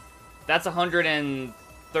 That's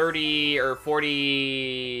 130 or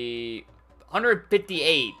 40...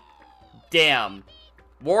 158. Damn.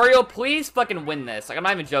 Wario, please fucking win this. Like, I'm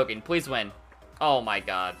not even joking. Please win. Oh my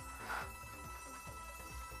god.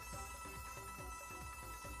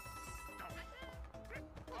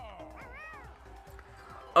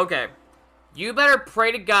 Okay. You better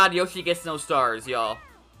pray to God Yoshi gets no stars, y'all.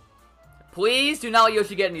 Please do not let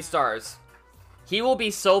Yoshi get any stars. He will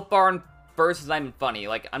be so far in first, it's not even funny.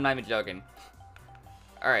 Like, I'm not even joking.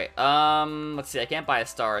 Alright, let's see. I can't buy a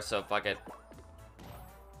star, so fuck it.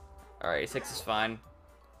 Alright, 6 is fine.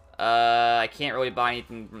 I can't really buy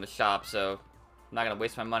anything from the shop, so I'm not gonna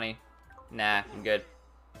waste my money. Nah, I'm good.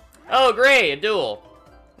 Oh, great! A duel.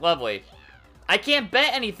 Lovely. I can't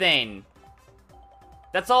bet anything!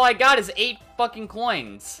 That's all I got is 8 fucking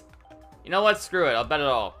coins. You know what? Screw it. I'll bet it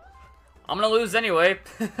all. I'm gonna lose anyway.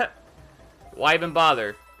 Why even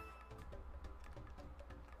bother?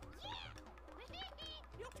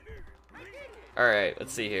 Alright,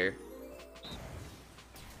 let's see here.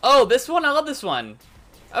 Oh, this one? I love this one.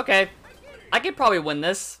 Okay. I could probably win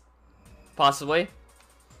this. Possibly.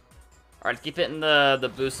 Alright, keep hitting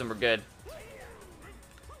the boost and we're good.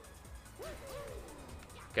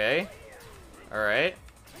 Okay. Alright.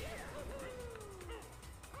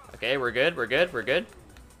 Okay, we're good, we're good, we're good.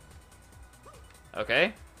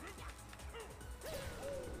 Okay.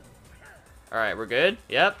 Alright, we're good.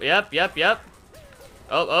 Yep, yep, yep, yep.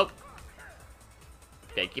 Oh, oh.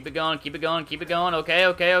 Okay, keep it going, keep it going, keep it going. Okay,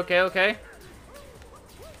 okay, okay, okay.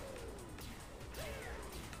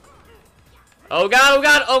 Oh god, oh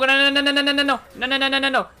god, oh no, no, no, no, no, no, no, no, no, no, no, no, no,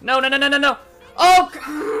 no, no, no, no, no, no.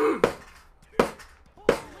 Oh!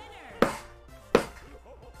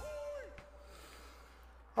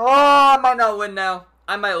 Oh, I might not win now.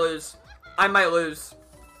 I might lose. I might lose.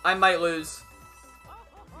 I might lose.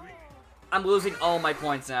 I'm losing all my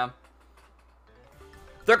points now.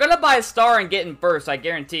 They're gonna buy a star and get in first, I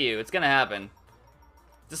guarantee you. It's gonna happen.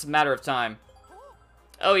 It's just a matter of time.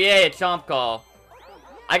 Oh yeah, a chomp call.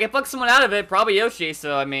 I can fuck someone out of it, probably Yoshi,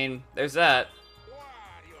 so I mean, there's that.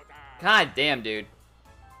 God damn, dude.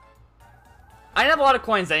 I have a lot of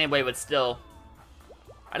coins anyway, but still.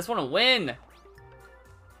 I just want to win.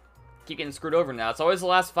 Keep getting screwed over now. It's always the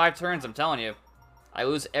last 5 turns, I'm telling you. I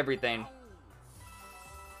lose everything.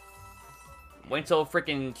 Wait until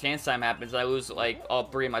freaking chance time happens, I lose, like, all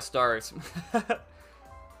 3 of my stars.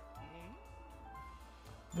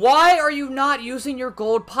 Why are you not using your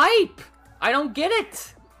gold pipe? I don't get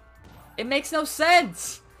it. It makes no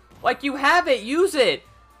sense. Like, you have it, use it.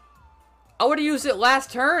 I would have used it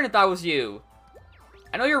last turn if I was you.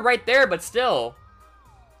 I know you're right there, but still.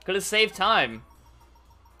 Could have saved time.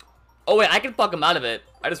 Oh wait, I can fuck him out of it.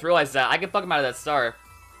 I just realized that. I can fuck him out of that star.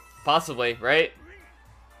 Possibly, right?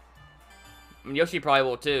 I mean, Yoshi probably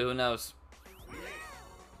will too, who knows.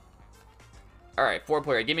 Alright,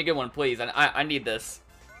 4-player. Give me a good one, please. I need this.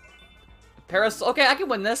 Peril, okay, I can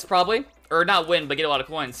win this, probably. Or not win, but get a lot of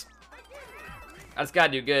coins. I just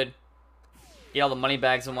gotta do good. Get all the money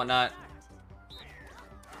bags and whatnot.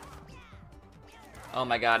 Oh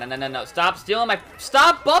my god, no, no, no. Stop stealing my...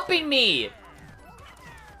 Stop bumping me!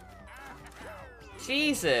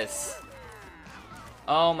 Jesus.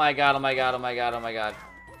 Oh my god, oh my god, oh my god, oh my god.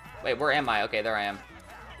 Wait, where am I? Okay, there I am.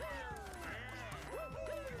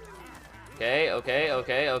 Okay, okay,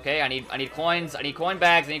 okay, okay. I need coins. I need coin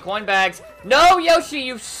bags. I need coin bags. No, Yoshi,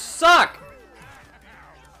 you suck!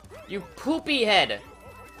 You poopy head.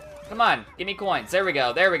 Come on, give me coins. There we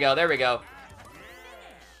go, there we go, there we go.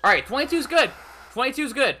 Alright, 22's good.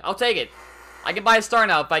 22's good. I'll take it. I can buy a star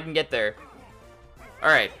now if I can get there.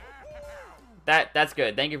 Alright. That's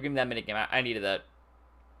good. Thank you for giving me that minigame. I needed that.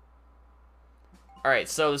 Alright,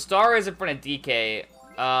 so the star is in front of DK.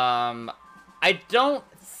 I don't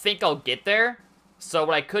think I'll get there. So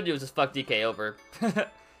what I could do is just fuck DK over.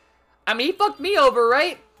 I mean, he fucked me over,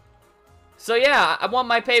 right? So yeah, I want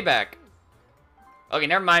my payback. Okay,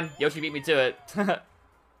 never mind. Yoshi beat me to it.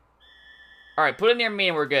 Alright, put it near me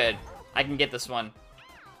and we're good. I can get this one.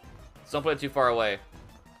 So don't put it too far away.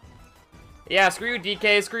 Yeah, screw you,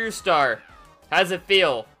 DK. Screw your star. How does it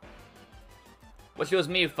feel? Wish it was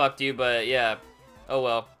me who fucked you, but yeah. Oh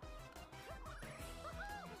well.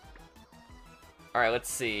 Alright, let's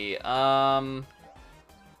see.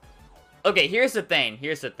 Okay, here's the thing.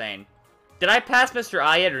 Here's the thing. Did I pass Mr.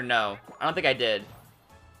 I yet or no? I don't think I did.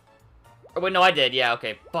 Oh, wait, no, I did. Yeah,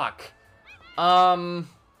 okay. Fuck. Because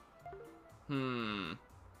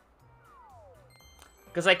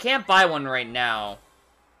I can't buy one right now.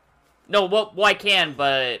 No, well, I can,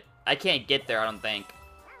 but I can't get there, I don't think.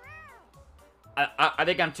 I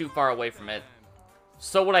think I'm too far away from it.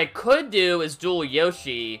 So what I could do is duel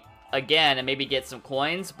Yoshi again and maybe get some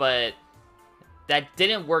coins, but that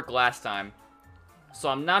didn't work last time. So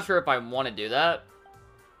I'm not sure if I want to do that.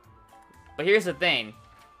 But here's the thing.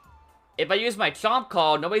 If I use my Chomp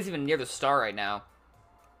Call, nobody's even near the star right now.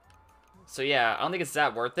 So yeah, I don't think it's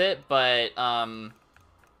that worth it, but,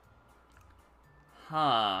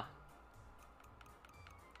 huh.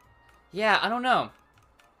 Yeah, I don't know.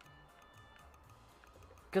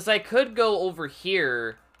 Because I could go over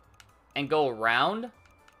here and go around.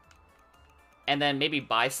 And then maybe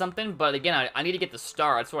buy something. But again, I need to get the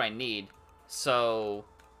star. That's what I need. So,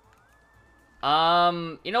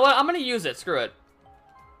 you know what? I'm going to use it. Screw it.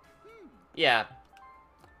 Yeah.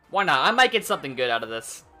 Why not? I might get something good out of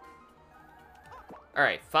this.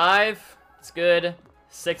 Alright, 5. It's good.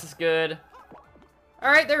 6 is good.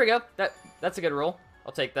 Alright, there we go. That's a good roll.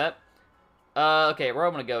 I'll take that. Okay, where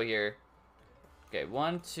am I going to go here? Okay,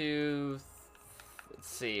 1, 2... Let's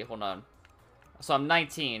see, hold on. So I'm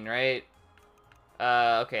 19, right?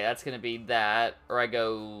 Okay, that's going to be that. Or I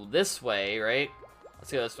go this way, right?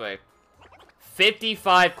 Let's go this way.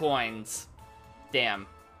 55 coins. Damn.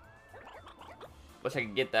 Wish I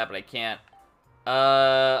could get that, but I can't.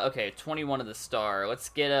 Okay, 21 of the star. Let's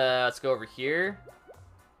go over here.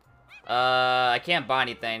 I can't buy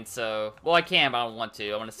anything, so... Well, I can, but I don't want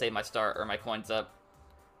to. I want to save my star, or my coins up.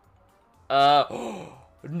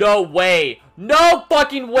 No way! No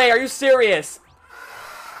fucking way! Are you serious?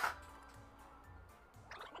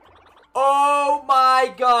 Oh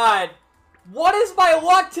my god! What is my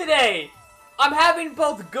luck today? I'm having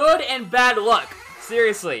both good and bad luck.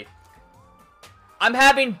 Seriously. I'm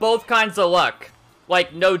having both kinds of luck.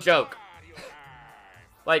 Like, no joke.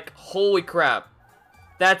 Like, holy crap.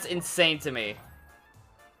 That's insane to me.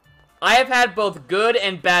 I have had both good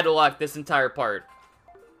and bad luck this entire part.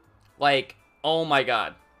 Like, oh my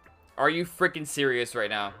god. Are you freaking serious right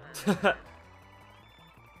now?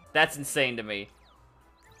 That's insane to me.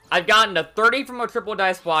 I've gotten a 30 from a triple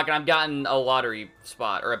dice block, and I've gotten a lottery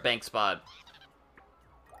spot, or a bank spot.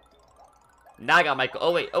 Now I got my...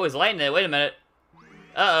 Oh, wait. Oh, it's lighting it. Wait a minute.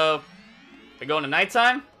 Uh-oh. We going to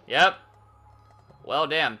nighttime? Yep. Well,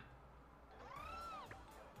 damn.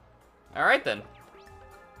 Alright, then.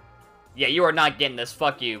 Yeah, you are not getting this.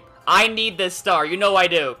 Fuck you. I need this star. You know I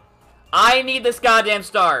do. I need this goddamn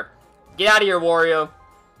star. Get out of here, Wario.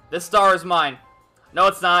 This star is mine. No,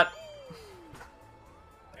 it's not.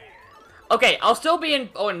 Okay, I'll still be in...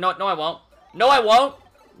 Oh, no, I won't. No, I won't.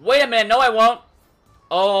 Wait a minute. No, I won't.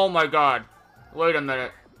 Oh, my God. Wait a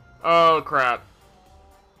minute. Oh, crap.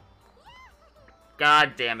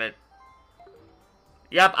 God damn it.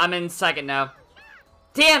 Yep, I'm in second now.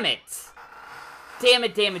 Damn it! Damn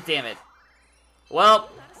it, damn it, damn it. Well,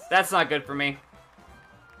 that's not good for me.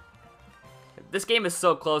 This game is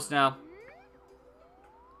so close now.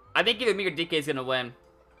 I think either me or DK is gonna win.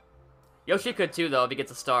 Yoshi could too, though, if he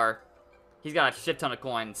gets a star. He's got a shit ton of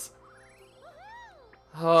coins.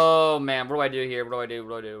 Oh, man. What do I do here? What do I do? What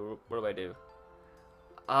do I do? What do I do?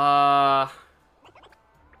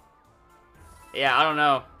 Yeah, I don't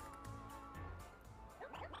know.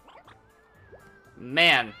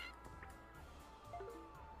 Man.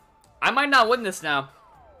 I might not win this now.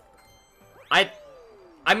 I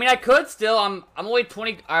mean, I could still. I'm only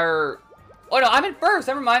 20, or... Oh, no, I'm in first.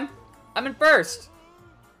 Never mind. I'm in first.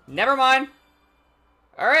 Never mind.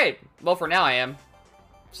 Alright. Well, for now I am.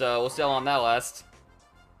 So, we'll still on that last.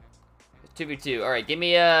 2v2. Alright, give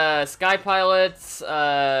me, Sky Pilot's,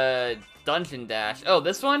 Dungeon Dash. Oh,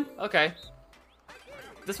 this one? Okay.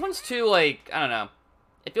 This one's too, like, I don't know.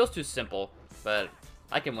 It feels too simple, but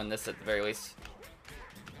I can win this at the very least.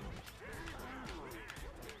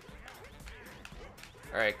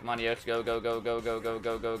 Alright, come on, Yosh. Go, go, go, go, go, go,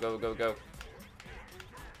 go, go, go, go, go.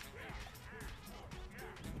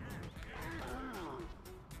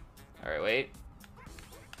 Alright, wait.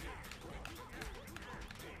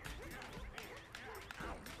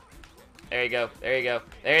 There you go. There you go.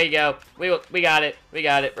 There you go. We got it. We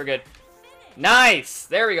got it. We're good. Nice!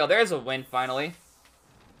 There we go. There's a win, finally.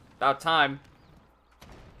 About time.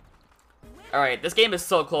 Alright, this game is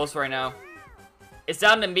so close right now. It's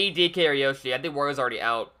down to me, DK, or Yoshi. I think Wario's already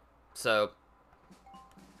out. So,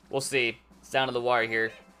 we'll see. It's down to the wire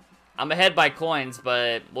here. I'm ahead by coins,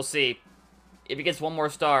 but we'll see. If he gets one more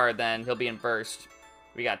star, then he'll be in first.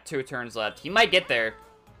 We got 2 turns left. He might get there.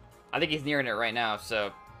 I think he's nearing it right now,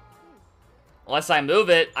 so... Unless I move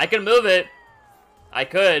it. I can move it. I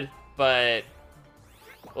could, but...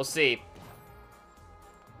 We'll see.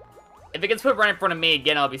 If it gets put right in front of me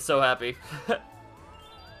again, I'll be so happy.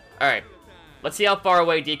 Alright. Let's see how far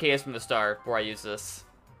away DK is from the star before I use this.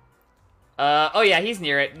 Oh yeah, he's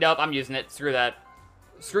near it. Nope, I'm using it. Screw that.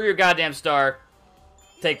 Screw your goddamn star.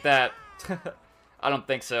 Take that. I don't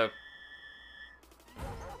think so.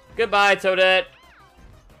 Goodbye, Toadette.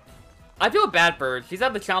 I feel bad for her. She's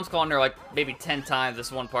had the challenge call on her like maybe 10 times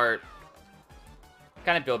this one part.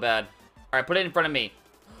 Kind of feel bad. Alright, put it in front of me.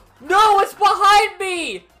 No, it's behind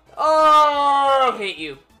me! Oh, I hate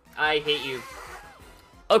you. I hate you.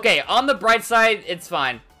 Okay, on the bright side, it's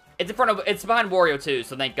fine. It's in front of, it's behind Wario too,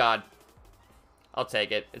 so thank God. I'll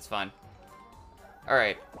take it. It's fine.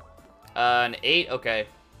 Alright. An 8? Okay.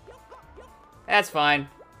 That's fine.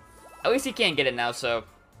 At least he can't get it now, so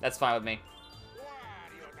that's fine with me.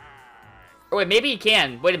 Oh, wait, maybe he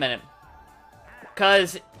can. Wait a minute.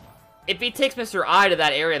 Because if he takes Mr. I to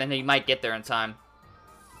that area, then he might get there in time.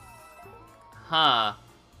 Huh.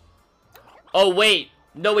 Oh, wait.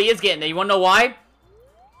 No, he is getting there. You want to know why?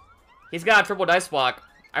 He's got a triple dice block.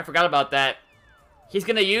 I forgot about that. He's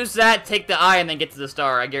going to use that, take the eye, and then get to the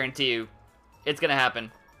star. I guarantee you. It's going to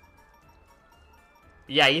happen.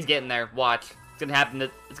 Yeah, he's getting there. Watch. It's going to happen.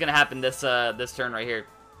 It's going to happen this turn right here.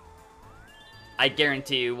 I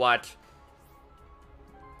guarantee you. Watch.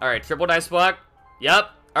 Alright, triple dice block. Yep.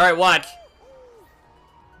 Alright, watch.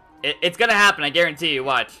 It's gonna happen, I guarantee you.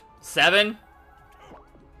 Watch. 7.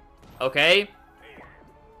 Okay.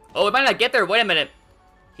 Oh, it might not get there. Wait a minute.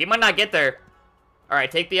 He might not get there.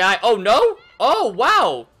 Alright, take the eye. Oh, no? Oh,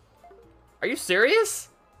 wow. Are you serious?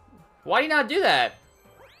 Why do you not do that?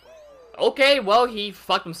 Okay, well, he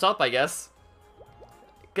fucked himself, I guess.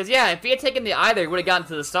 Because, yeah, if he had taken the eye there, he would have gotten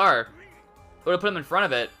to the star. Would have put him in front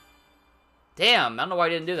of it. Damn, I don't know why I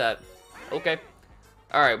didn't do that. Okay.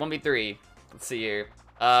 Alright, 1v3. Let's see here.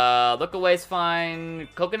 Look away's fine.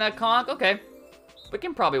 Coconut conch? Okay. We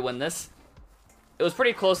can probably win this. It was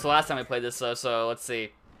pretty close the last time we played this, though, so let's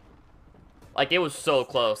see. Like, it was so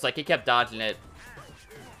close. Like, he kept dodging it.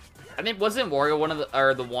 I think, wasn't Wario one of the,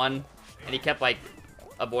 or the one, and he kept, like,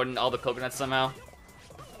 avoiding all the coconuts somehow?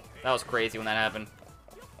 That was crazy when that happened.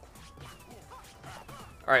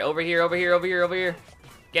 Alright, over here, over here, over here, over here.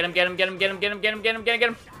 Get him, get him, get him, get him, get him, get him, get him, get him, get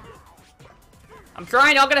him. I'm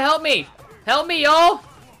trying, y'all gotta help me. Help me, y'all.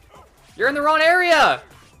 You're in the wrong area.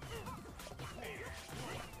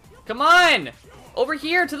 Come on. Over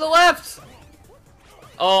here, to the left.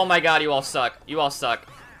 Oh my god, you all suck. You all suck.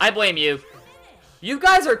 I blame you. You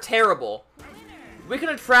guys are terrible. We could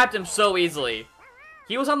have trapped him so easily.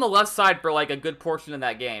 He was on the left side for, like, a good portion of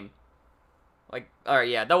that game. Like, alright,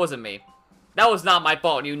 yeah, that wasn't me. That was not my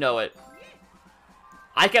fault, and you know it.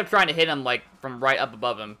 I kept trying to hit him, like, from right up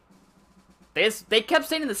above him. They kept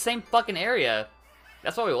staying in the same fucking area.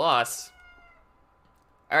 That's why we lost.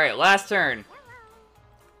 Alright, last turn.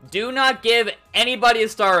 Do not give anybody a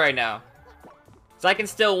star right now. So I can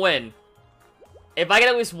still win. If I get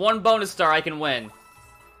at least one bonus star, I can win.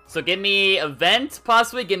 So give me event,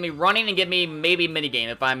 possibly. Give me running, and give me maybe minigame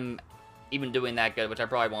if I'm even doing that good, which I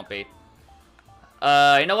probably won't be.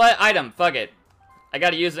 You know what? Item. Fuck it. I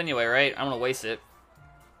gotta use it anyway, right? I don't wanna waste it.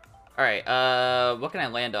 Alright, what can I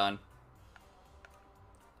land on?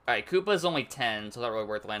 Alright, Koopa's only 10, so it's not really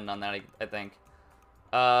worth landing on that, I think.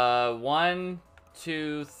 1,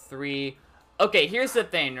 2, 3... Okay, here's the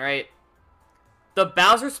thing, right? The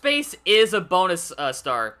Bowser space is a bonus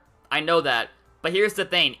star. I know that. But here's the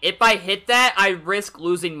thing. If I hit that, I risk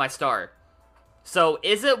losing my star. So,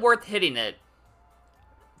 is it worth hitting it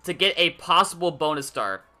to get a possible bonus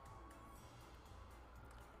star?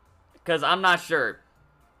 Because I'm not sure.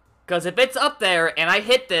 Because if it's up there and I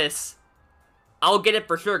hit this, I'll get it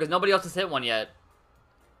for sure because nobody else has hit one yet.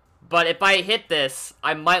 But if I hit this,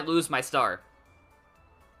 I might lose my star.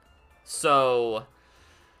 So...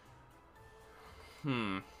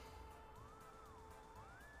 I'm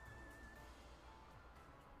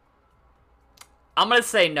gonna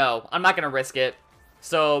say no. I'm not gonna risk it.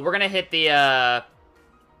 So, we're gonna hit the,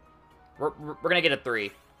 We're gonna get a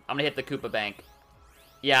 3. I'm gonna hit the Koopa Bank.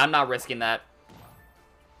 Yeah, I'm not risking that.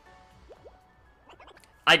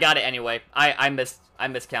 I got it anyway. I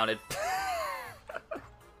miscounted.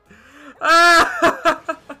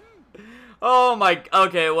 Oh my...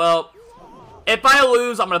 Okay, well... If I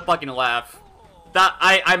lose, I'm gonna fucking laugh. That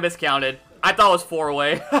I miscounted. I thought it was 4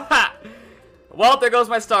 away. Well, there goes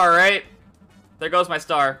my star, right? There goes my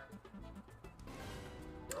star.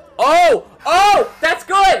 Oh! Oh! That's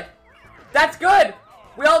good! That's good!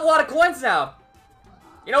 We all have a lot of coins now.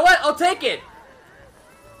 You know what? I'll take it.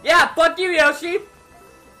 Yeah, fuck you, Yoshi.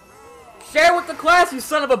 Share with the class, you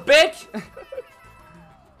son of a bitch.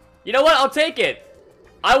 You know what? I'll take it.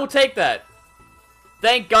 I will take that.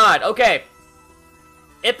 Thank God. Okay.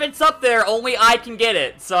 If it's up there, only I can get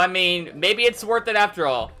it. So, I mean, maybe it's worth it after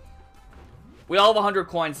all. We all have 100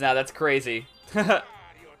 coins now. That's crazy.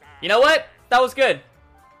 You know what? That was good.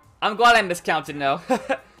 I'm glad I miscounted now.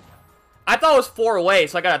 I thought it was 4 away,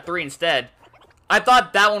 so I got a 3 instead. I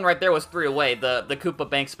thought that one right there was 3 away, the Koopa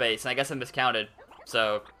Bank space, and I guess I miscounted.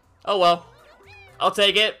 So, oh well. I'll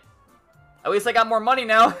take it. At least I got more money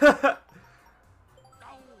now.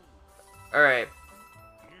 Alright.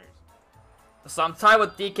 So I'm tied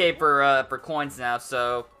with DK for coins now,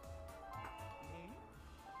 so...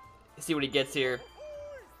 Let's see what he gets here.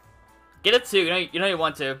 Get a 2, you know you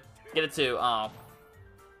want to. Get a 2, oh.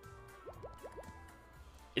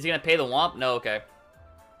 Is he gonna pay the womp? No, okay.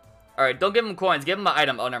 Alright, don't give him coins, give him an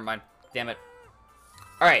item. Oh, never mind. Damn it.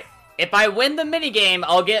 Alright, if I win the minigame,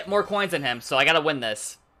 I'll get more coins than him, so I gotta win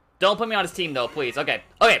this. Don't put me on his team, though, please. Okay,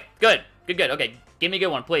 okay, good. Good, good, okay. Give me a good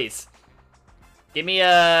one, please. Give me,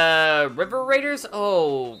 River Raiders?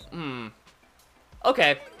 Oh,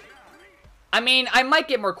 Okay. I mean, I might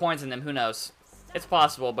get more coins than them, who knows. It's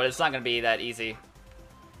possible, but it's not gonna be that easy.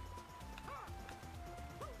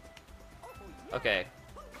 Okay.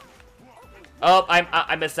 Oh,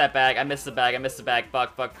 I missed that bag. I missed the bag. I missed the bag.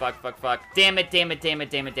 Fuck, fuck, fuck, fuck, fuck. Damn it, damn it, damn it,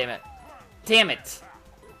 damn it, damn it. Damn it.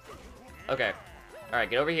 Okay. Alright,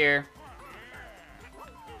 get over here.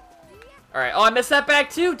 Alright. Oh, I missed that back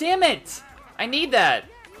too. Damn it. I need that.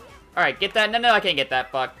 Alright, get that. No, I can't get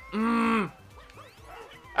that. Fuck. Alright,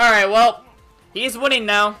 well. He's winning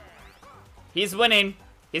now. He's winning.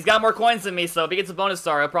 He's got more coins than me, so if he gets a bonus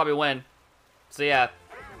star, he'll probably win. So, yeah.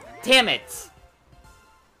 Damn it.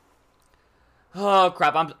 Oh,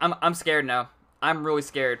 crap. I'm scared now. I'm really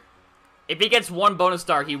scared. If he gets one bonus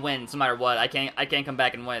star, he wins no matter what. I can't come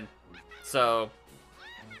back and win. So.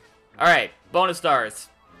 Alright. Bonus stars.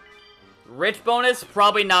 Rich bonus?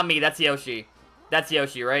 Probably not me. That's Yoshi. That's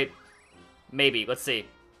Yoshi, right? Maybe. Let's see.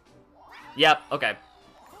 Yep. Okay.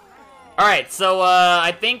 Alright, so,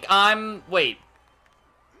 I think I'm... Wait.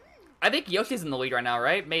 I think Yoshi's in the lead right now,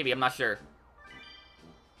 right? Maybe. I'm not sure.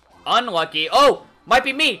 Unlucky. Oh! Might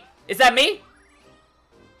be me! Is that me?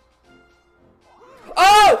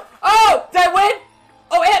 Oh! Oh! Did I win?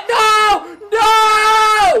 Oh, no!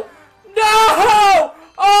 No! No!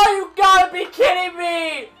 Oh, you gotta be kidding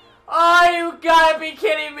me! Oh, you gotta be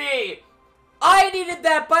kidding me! I needed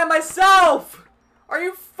that by myself! Are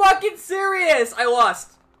you fucking serious? I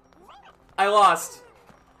lost. I lost.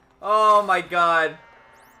 Oh my god.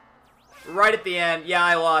 Right at the end. Yeah,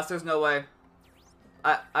 I lost. There's no way.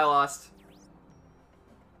 I lost.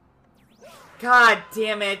 God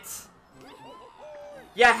damn it.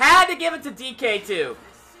 You had to give it to DK too.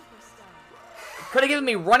 Could have given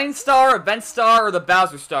me Running Star, Event Star, or the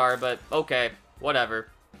Bowser Star, but okay. Whatever.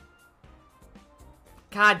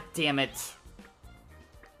 God damn it.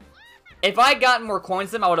 If I had gotten more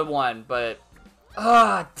coins than him, I would have won, but...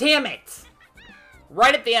 damn it!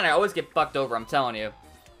 Right at the end, I always get fucked over, I'm telling you.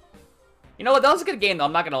 You know what, that was a good game, though,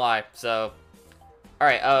 I'm not gonna lie, so...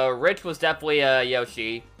 Alright, Rich was definitely,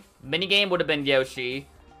 Yoshi. Minigame would have been Yoshi.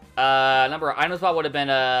 Number of items spot would have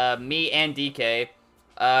been, me and DK.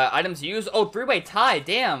 Items used... Oh, three-way tie,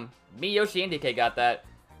 damn! Me, Yoshi, and DK got that.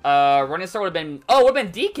 Running Star would have been... Oh, it would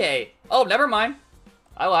have been DK! Oh, never mind.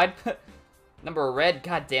 I lied. Number of red,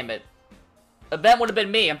 god damn it. Event would have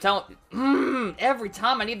been me, I'm telling... every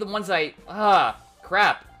time I need the ones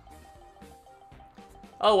crap.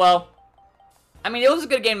 Oh, well. I mean, it was a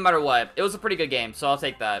good game no matter what. It was a pretty good game, so I'll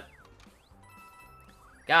take that.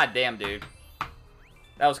 God damn, dude.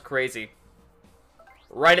 That was crazy.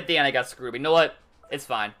 Right at the end, I got screwed. You know what? It's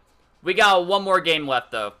fine. We got one more game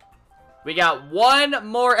left, though. We got one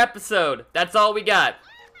more episode. That's all we got.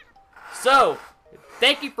 So,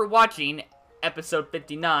 thank you for watching episode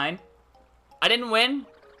 59. I didn't win.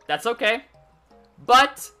 That's okay.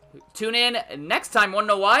 But, tune in next time. Want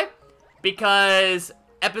to know why? Because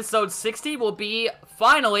episode 60 will be,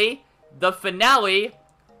 finally, the finale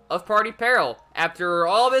of Party Peril. After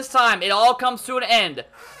all this time, it all comes to an end.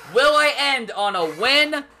 Will I end on a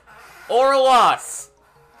win or a loss?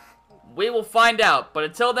 We will find out. But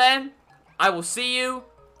until then, I will see you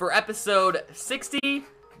for episode 60,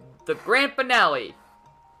 the grand finale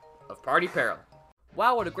of Party Peril.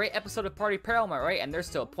 Wow, what a great episode of Party Peril, am I right? And there's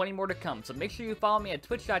still plenty more to come. So make sure you follow me at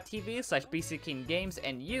twitch.tv/BCKingGames,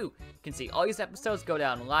 and you can see all these episodes go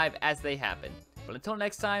down live as they happen. But until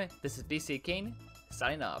next time, this is BC King,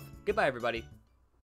 signing off. Goodbye, everybody.